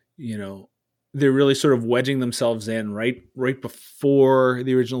 they're really sort of wedging themselves in right before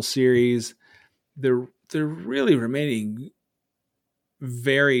the original series, they're really remaining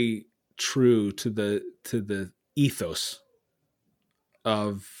very true to the ethos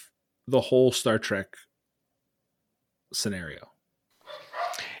of the whole Star Trek scenario.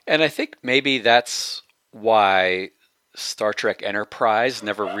 And I think maybe that's why Star Trek Enterprise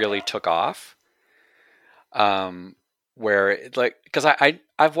never really took off. Because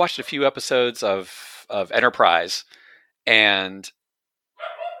I've watched a few episodes of Enterprise, and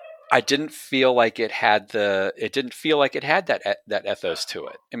I didn't feel like it had that ethos to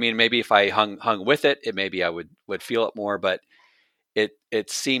it. I mean, maybe if I hung with it, maybe I would feel it more, but it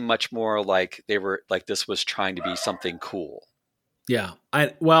seemed much more like they were like, this was trying to be something cool. Yeah.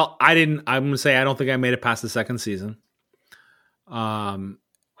 I'm going to say, I don't think I made it past the second season. And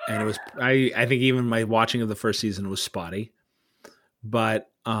it was, I think even my watching of the first season was spotty,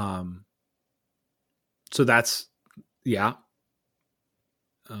 but, so that's, a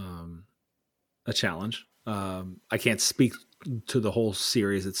challenge. I can't speak to the whole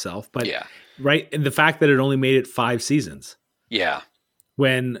series itself, but right. And the fact that it only made it 5 seasons. Yeah.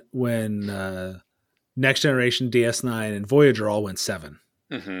 When Next Generation, DS9, and Voyager all went 7.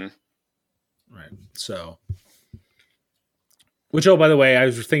 Mm-hmm. Right. So, which, by the way, I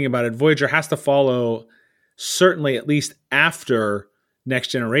was thinking about it. Voyager has to follow certainly at least after Next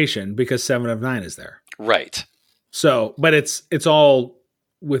Generation, because 7 of 9 is there. Right. So, but it's all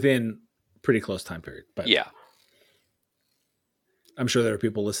within pretty close time period. But yeah, I'm sure there are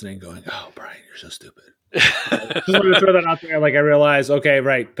people listening going, "Oh, Brian, you're so stupid." Just wanted to throw that out there. Like, I realize, okay,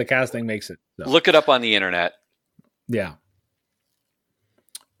 right, the casting makes it. So. Look it up on the internet. Yeah.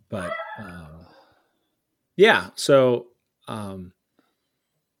 But so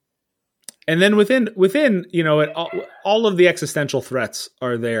and then within all of the existential threats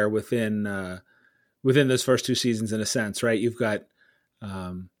are there within those first 2 seasons, in a sense, right? We've got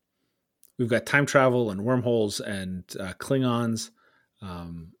time travel and wormholes and Klingons.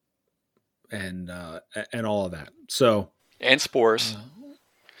 And all of that. So, and spores,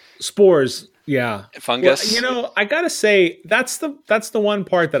 yeah, fungus. Well, I gotta say that's the one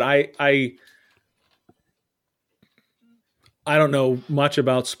part that I don't know much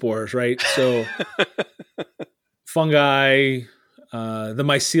about spores, right? So, fungi, the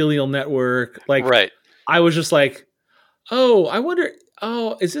mycelial network, like, right. I was just like, oh, I wonder,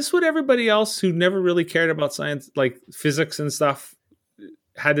 is this what everybody else who never really cared about science, like physics and stuff,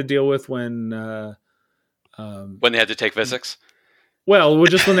 had to deal with when they had to take physics? Well,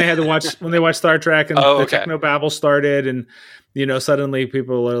 just when they had to watch when they watched Star Trek and the technobabble started, and suddenly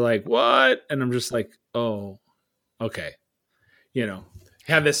people are like, "What?" And I'm just like, "Oh, okay."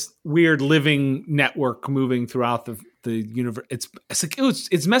 Have this weird living network moving throughout the universe.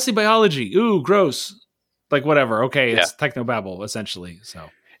 It's messy biology. Ooh, gross. Like, whatever. Okay, it's technobabble essentially. So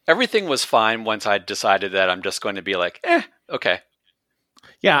everything was fine once I decided that I'm just going to be like, okay.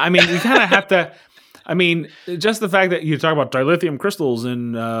 Yeah, I mean, you kind of have to. I mean, just the fact that you talk about dilithium crystals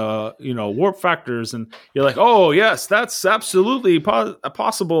and warp factors, and you're like, oh yes, that's absolutely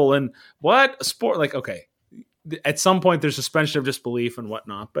possible. And what a sport? Like, okay, at some point there's suspension of disbelief and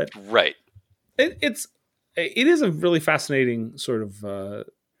whatnot, but right. It is a really fascinating sort of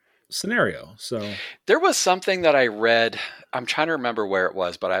scenario. So there was something that I read. I'm trying to remember where it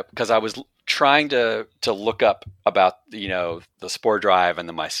was, but because I was trying to look up about the spore drive and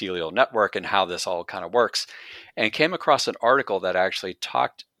the mycelial network and how this all kind of works, and came across an article that actually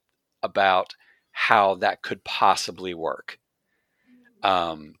talked about how that could possibly work.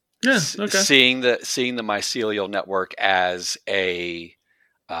 Seeing the mycelial network as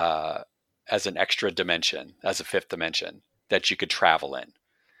as an extra dimension, as a fifth dimension that you could travel in.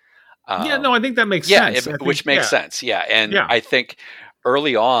 I think that makes sense. Which makes sense. Yeah. And I think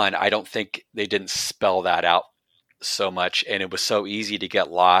early on, I don't think they didn't spell that out so much. And it was so easy to get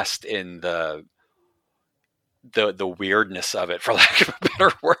lost in the weirdness of it, for lack of a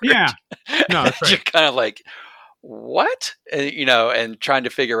better word. Yeah. No, that's right. You're kind of like, what? And trying to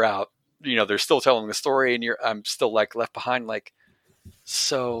figure out, they're still telling the story and I'm still like left behind, like,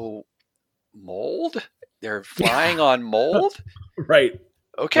 so mold? They're flying on mold? Right.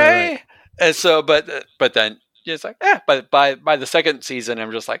 Okay. Right. And so, but then it's like, but by the second season,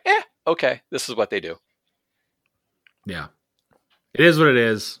 I'm just like, okay, this is what they do. Yeah. It is what it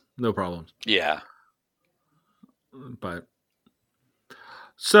is. No problems. Yeah. But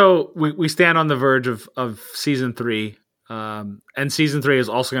so we stand on the verge of season 3. And season 3 is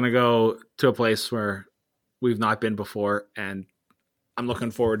also going to go to a place where we've not been before. And I'm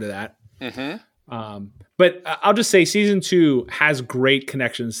looking forward to that. Mm-hmm. But I'll just say season 2 has great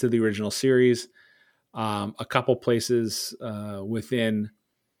connections to the original series. A couple places within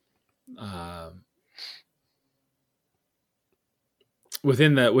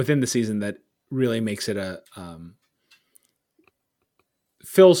the season that really makes it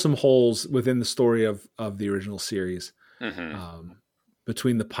fill some holes within the story of the original series. Mm-hmm.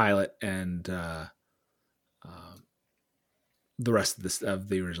 Between the pilot and the rest of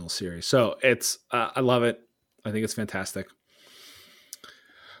the original series. So it's I love it. I think it's fantastic.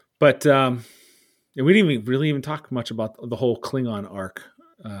 But we didn't really talk much about the whole Klingon arc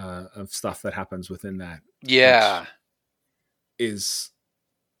of stuff that happens within that. Yeah. There's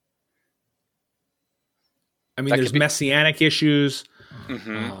messianic issues.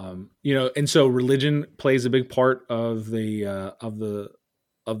 Mm-hmm. And so religion plays a big part of the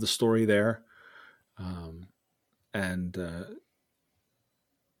story there. And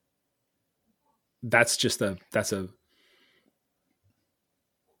that's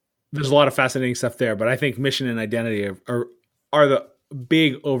there's a lot of fascinating stuff there, but I think mission and identity are the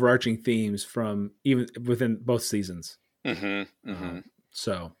big overarching themes from even within both seasons. Mm-hmm. Mm-hmm.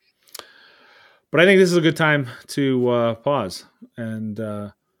 But I think this is a good time to pause, and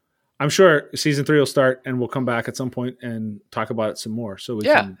I'm sure season 3 will start, and we'll come back at some point and talk about it some more. So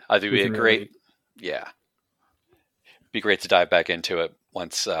I think it'd be great. Yeah, be great to dive back into it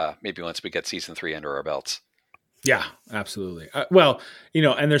once we get season 3 under our belts. Yeah, absolutely.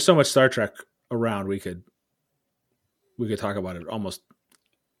 And there's so much Star Trek around. We could talk about it almost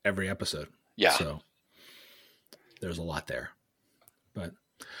every episode. Yeah. So there's a lot there, but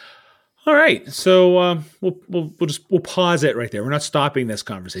all right. So we'll pause it right there. We're not stopping this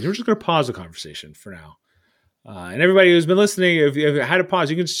conversation. We're just going to pause the conversation for now. And everybody who's been listening, if you had to pause,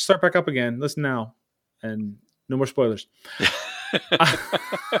 you can just start back up again. Listen now, and no more spoilers.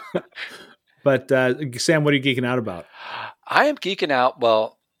 But Sam, what are you geeking out about? I am geeking out.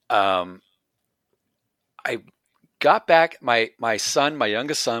 Well, I got back. My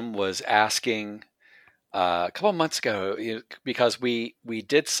youngest son, was asking a couple of months ago, because we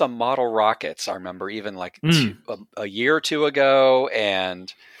did some model rockets. I remember even like a year or two ago,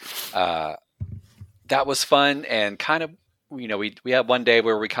 and that was fun. And kind of, we had one day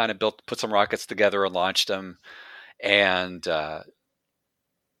where we kind of put some rockets together and launched them, and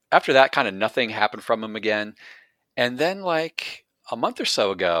after that, kind of nothing happened from him again. And then like a month or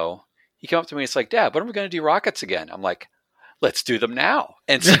so ago, he came up to me and it's like, Dad, when are we going to do rockets again? I'm like, let's do them now.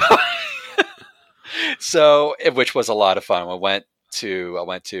 And so, which was a lot of fun. I went to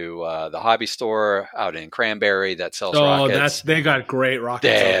the hobby store out in Cranberry that sells rockets. They got great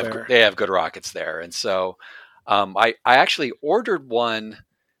rockets out there. They have good rockets there. And so I actually ordered one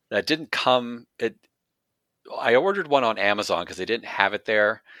that didn't come. I ordered one on Amazon because they didn't have it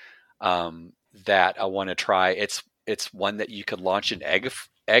there. That I want to try. It's one that you could launch an egg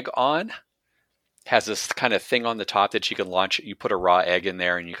on. Has this kind of thing on the top that you can launch. You put a raw egg in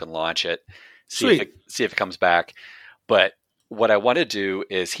there and you can launch it. See if it comes back. But what I want to do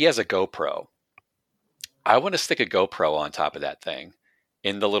is, he has a GoPro. I want to stick a GoPro on top of that thing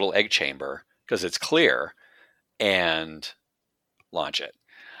in the little egg chamber because it's clear, and launch it.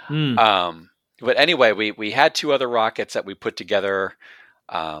 but anyway, we had 2 other rockets that we put together.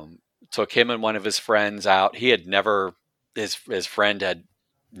 Took him and one of his friends out. He had never, his friend had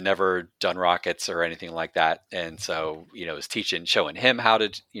never done rockets or anything like that. And so, was showing him how to,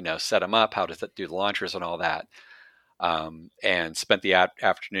 set them up, how to do the launchers and all that. And spent the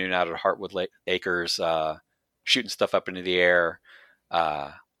afternoon out at Heartwood Acres, shooting stuff up into the air,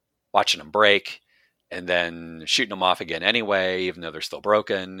 watching them break, and then shooting them off again anyway, even though they're still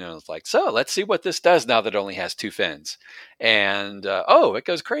broken. And I was like, so let's see what this does now that it only has 2 fins. And, it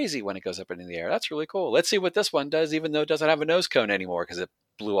goes crazy when it goes up into the air. That's really cool. Let's see what this one does, even though it doesn't have a nose cone anymore because it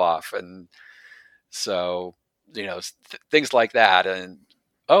blew off. And so, things like that. And,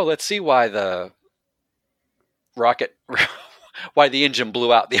 let's see why the rocket, why the engine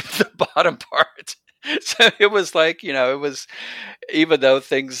blew out the bottom part. So it was like, it was, even though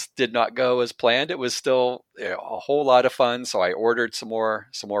things did not go as planned, it was still a whole lot of fun. So I ordered some more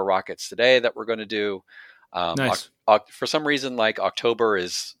rockets today that we're going to do. Nice. For some reason, like October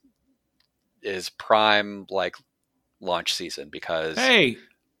is prime like launch season because hey,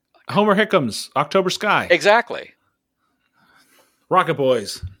 Homer Hickams, October Sky. Exactly. Rocket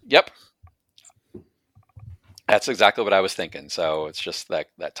Boys. Yep. That's exactly what I was thinking. So it's just that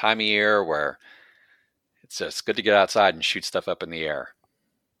time of year where it's just good to get outside and shoot stuff up in the air.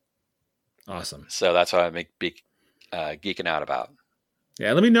 Awesome. So that's what I'm geeking out about.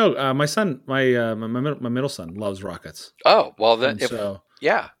 Yeah, let me know. My son, my middle son, loves rockets. Oh well, then if we're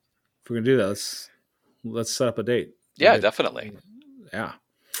gonna do that, let's set up a date. Yeah, definitely. Yeah.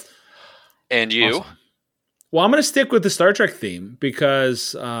 And you? Awesome. Well, I'm gonna stick with the Star Trek theme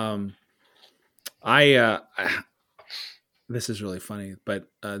because this is really funny, but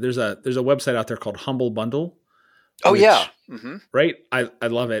there's a website out there called Humble Bundle. Oh yeah. Mm-hmm. Right. I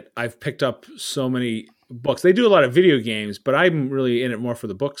love it. I've picked up so many books. They do a lot of video games, but I'm really in it more for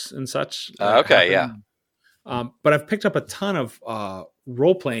the books and such. Okay. Yeah. But I've picked up a ton of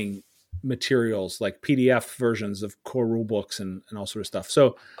role-playing materials, like PDF versions of core rule books and all sort of stuff.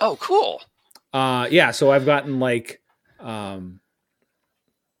 So, oh, cool. So I've gotten like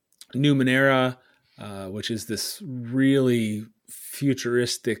Numenera, which is this really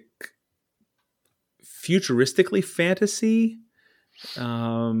futuristically fantasy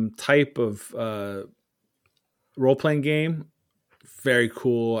type of role-playing game. Very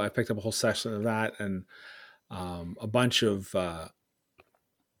cool. I picked up a whole section of that and a bunch of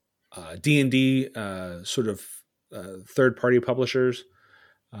D&D sort of third-party publishers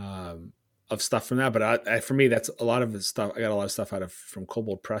of stuff from that. But for me, that's a lot of the stuff. I got a lot of stuff from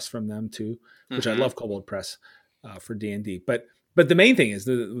Kobold Press from them too, which I love Kobold Press for D&D. But the main thing is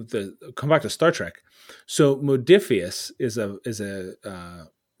the come back to Star Trek. So Modiphius is a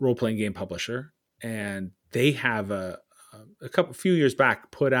role-playing game publisher, and they have a few years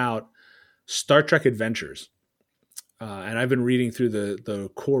back put out Star Trek Adventures, and I've been reading through the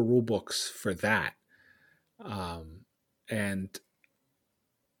core rule books for that, and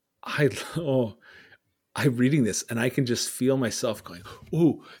I'm reading this and I can just feel myself going,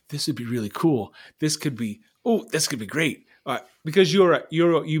 "Oh, this would be really cool. This could be great." Because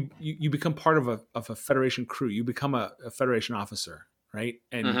you become part of a Federation crew. You become a Federation officer, right?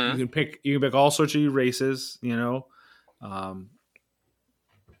 And you can pick all sorts of races,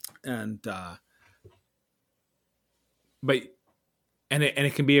 but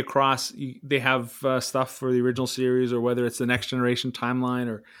it can be across. They have stuff for the original series, or whether it's the Next Generation timeline,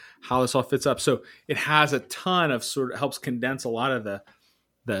 or how this all fits up. So it has a ton of sort of helps condense a lot of the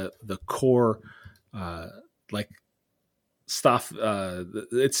core like stuff.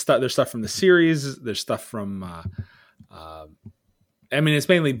 There's stuff from the series. There's stuff from. It's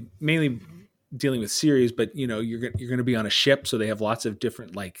mainly dealing with series, but you're going to be on a ship, so they have lots of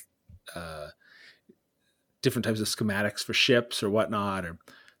different different types of schematics for ships or whatnot.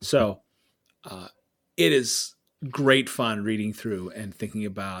 It is great fun reading through and thinking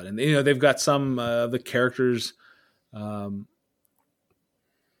about, and they've got some of the characters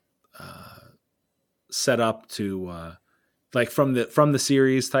set up to like from the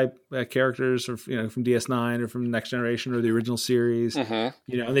series type characters, or from DS9 or from Next Generation or the original series. And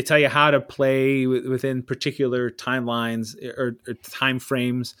they tell you how to play within particular timelines or time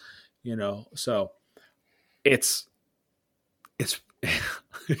frames. So it's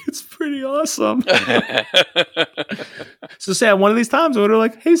pretty awesome. So Sam, one of these times I'm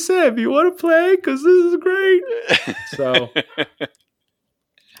like, "Hey Sam, you want to play? Because this is great." So,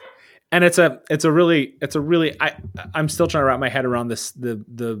 and I'm still trying to wrap my head around this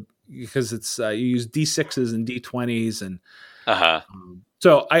because it's you use D6s and D20s and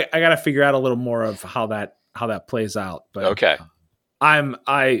so I got to figure out a little more of how that plays out. But okay,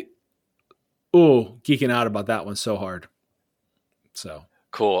 geeking out about that one so hard. So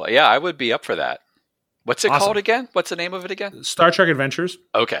cool. Yeah, I would be up for that. What's it called again? What's the name of it again? Star Trek Adventures.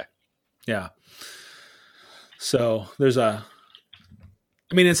 Okay. Yeah. So there's in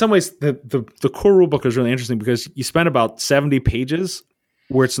some ways the core rule book is really interesting because you spend about 70 pages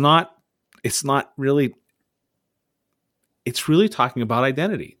where it's really talking about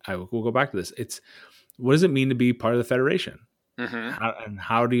identity. We'll go back to this. It's what does it mean to be part of the Federation? Mm-hmm.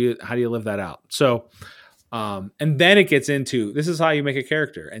 How do you live that out? So, and then it gets into, this is how you make a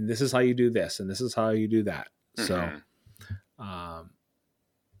character, and this is how you do this, and this is how you do that. Mm-hmm. So,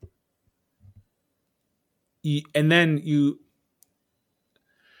 and then you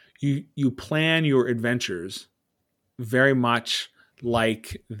plan your adventures very much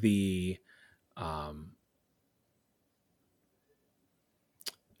like you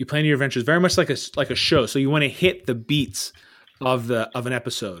plan your adventures very much like a show. So you want to hit the beats of an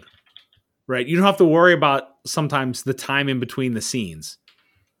episode, right? You don't have to worry about sometimes the time in between the scenes,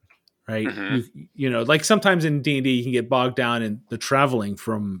 right? Mm-hmm. Like sometimes in D&D you can get bogged down in the traveling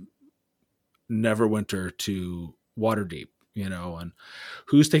from Neverwinter to Waterdeep, and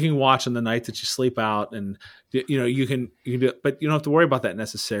who's taking watch on the night that you sleep out, and you can do it, but you don't have to worry about that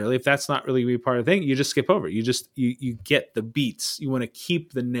necessarily. If that's not really part of the thing, you just skip over it. You just you get the beats. You want to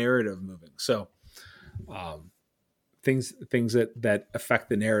keep the narrative moving. So things that affect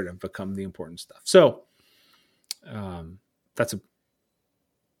the narrative become the important stuff. So that's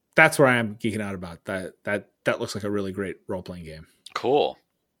where I am geeking out about that looks like a really great role-playing game. Cool.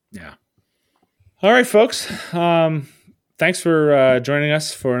 Yeah. All right, folks. Thanks for joining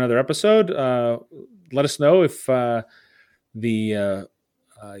us for another episode. Let us know if you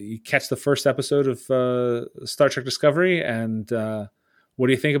catch the first episode of Star Trek Discovery, and what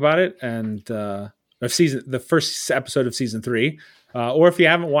do you think about it? And the first episode of season 3, or if you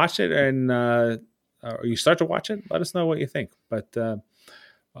haven't watched it and or you start to watch it, let us know what you think. But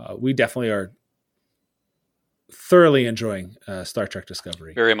we definitely are thoroughly enjoying Star Trek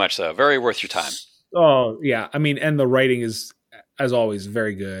Discovery. Very much so. Very worth your time. Oh yeah, and the writing is, as always,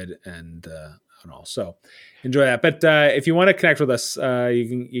 very good, and all. So enjoy that. But if you want to connect with us,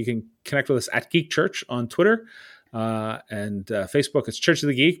 you can connect with us at GeekChurch on Twitter and Facebook. It's Church of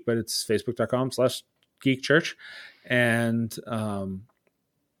the Geek, but it's facebook.com/GeekChurch, and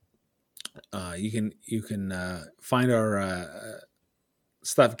you can find our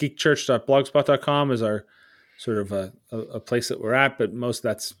stuff. GeekChurch.blogspot.com is our sort of a place that we're at, but most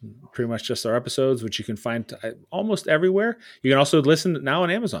that's pretty much just our episodes, which you can find almost everywhere. You can also listen now on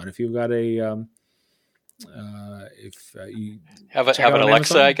Amazon if you've got you have an Alexa,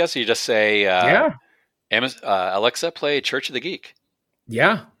 Amazon. I guess you just say, Alexa, play Church of the Geek.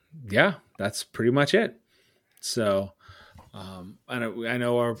 Yeah, that's pretty much it. So I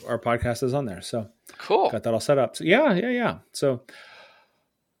know our podcast is on there, so cool. Got that all set up. So yeah. So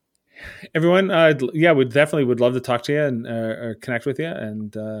everyone, we definitely would love to talk to you and or connect with you,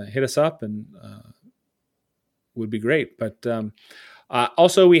 and hit us up, and would be great. But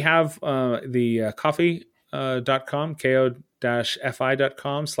also we have the coffee.com,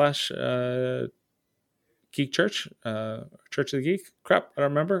 ko-fi.com/GeekChurch, Church of the Geek. Crap, I don't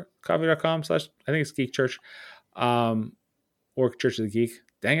remember. Coffee.com/ I think it's GeekChurch, or Church of the Geek.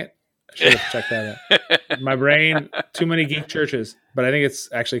 Dang it. I should have checked that out. My brain, too many geek churches, but I think it's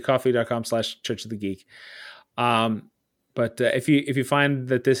actually coffee.com/Church of the Geek. But if you find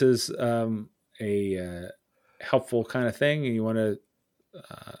that this is a helpful kind of thing, and you want to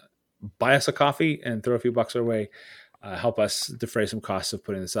buy us a coffee and throw a few bucks our way, help us defray some costs of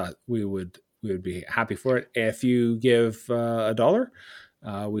putting this out, we would be happy for it. If you give $1,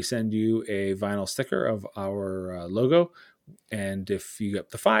 we send you a vinyl sticker of our logo. And if you get up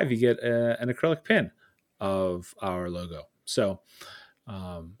to $5, you get an acrylic pin of our logo. So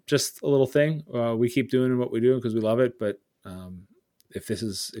just a little thing. We keep doing what we do because we love it. But if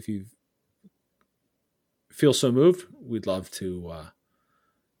you feel so moved, we'd love to.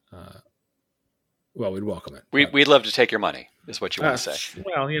 We'd welcome it. We'd love to take your money, is what you want to say.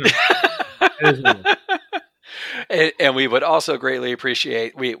 Well, it is what it is. And we would also greatly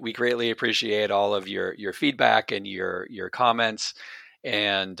appreciate, we greatly appreciate all of your feedback and your comments.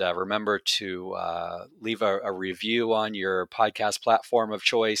 And remember to leave a review on your podcast platform of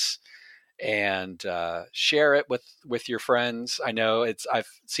choice, and share it with your friends. I know I've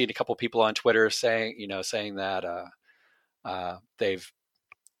seen a couple people on Twitter saying that they've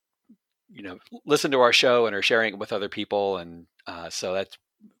listened to our show and are sharing it with other people. And so that's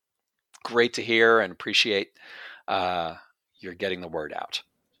great to hear, and appreciate you're getting the word out.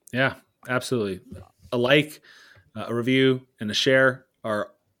 Yeah, absolutely. A like, a review, and a share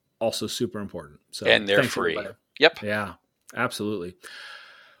are also super important. So, and they're thanks, free. everybody. Yep. Yeah, absolutely.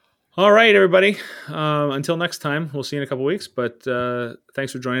 All right, everybody. Until next time, we'll see you in a couple weeks. But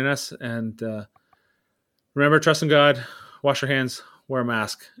thanks for joining us. And remember, trust in God, wash your hands, wear a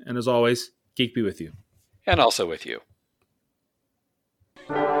mask. And as always, geek be with you. And also with you.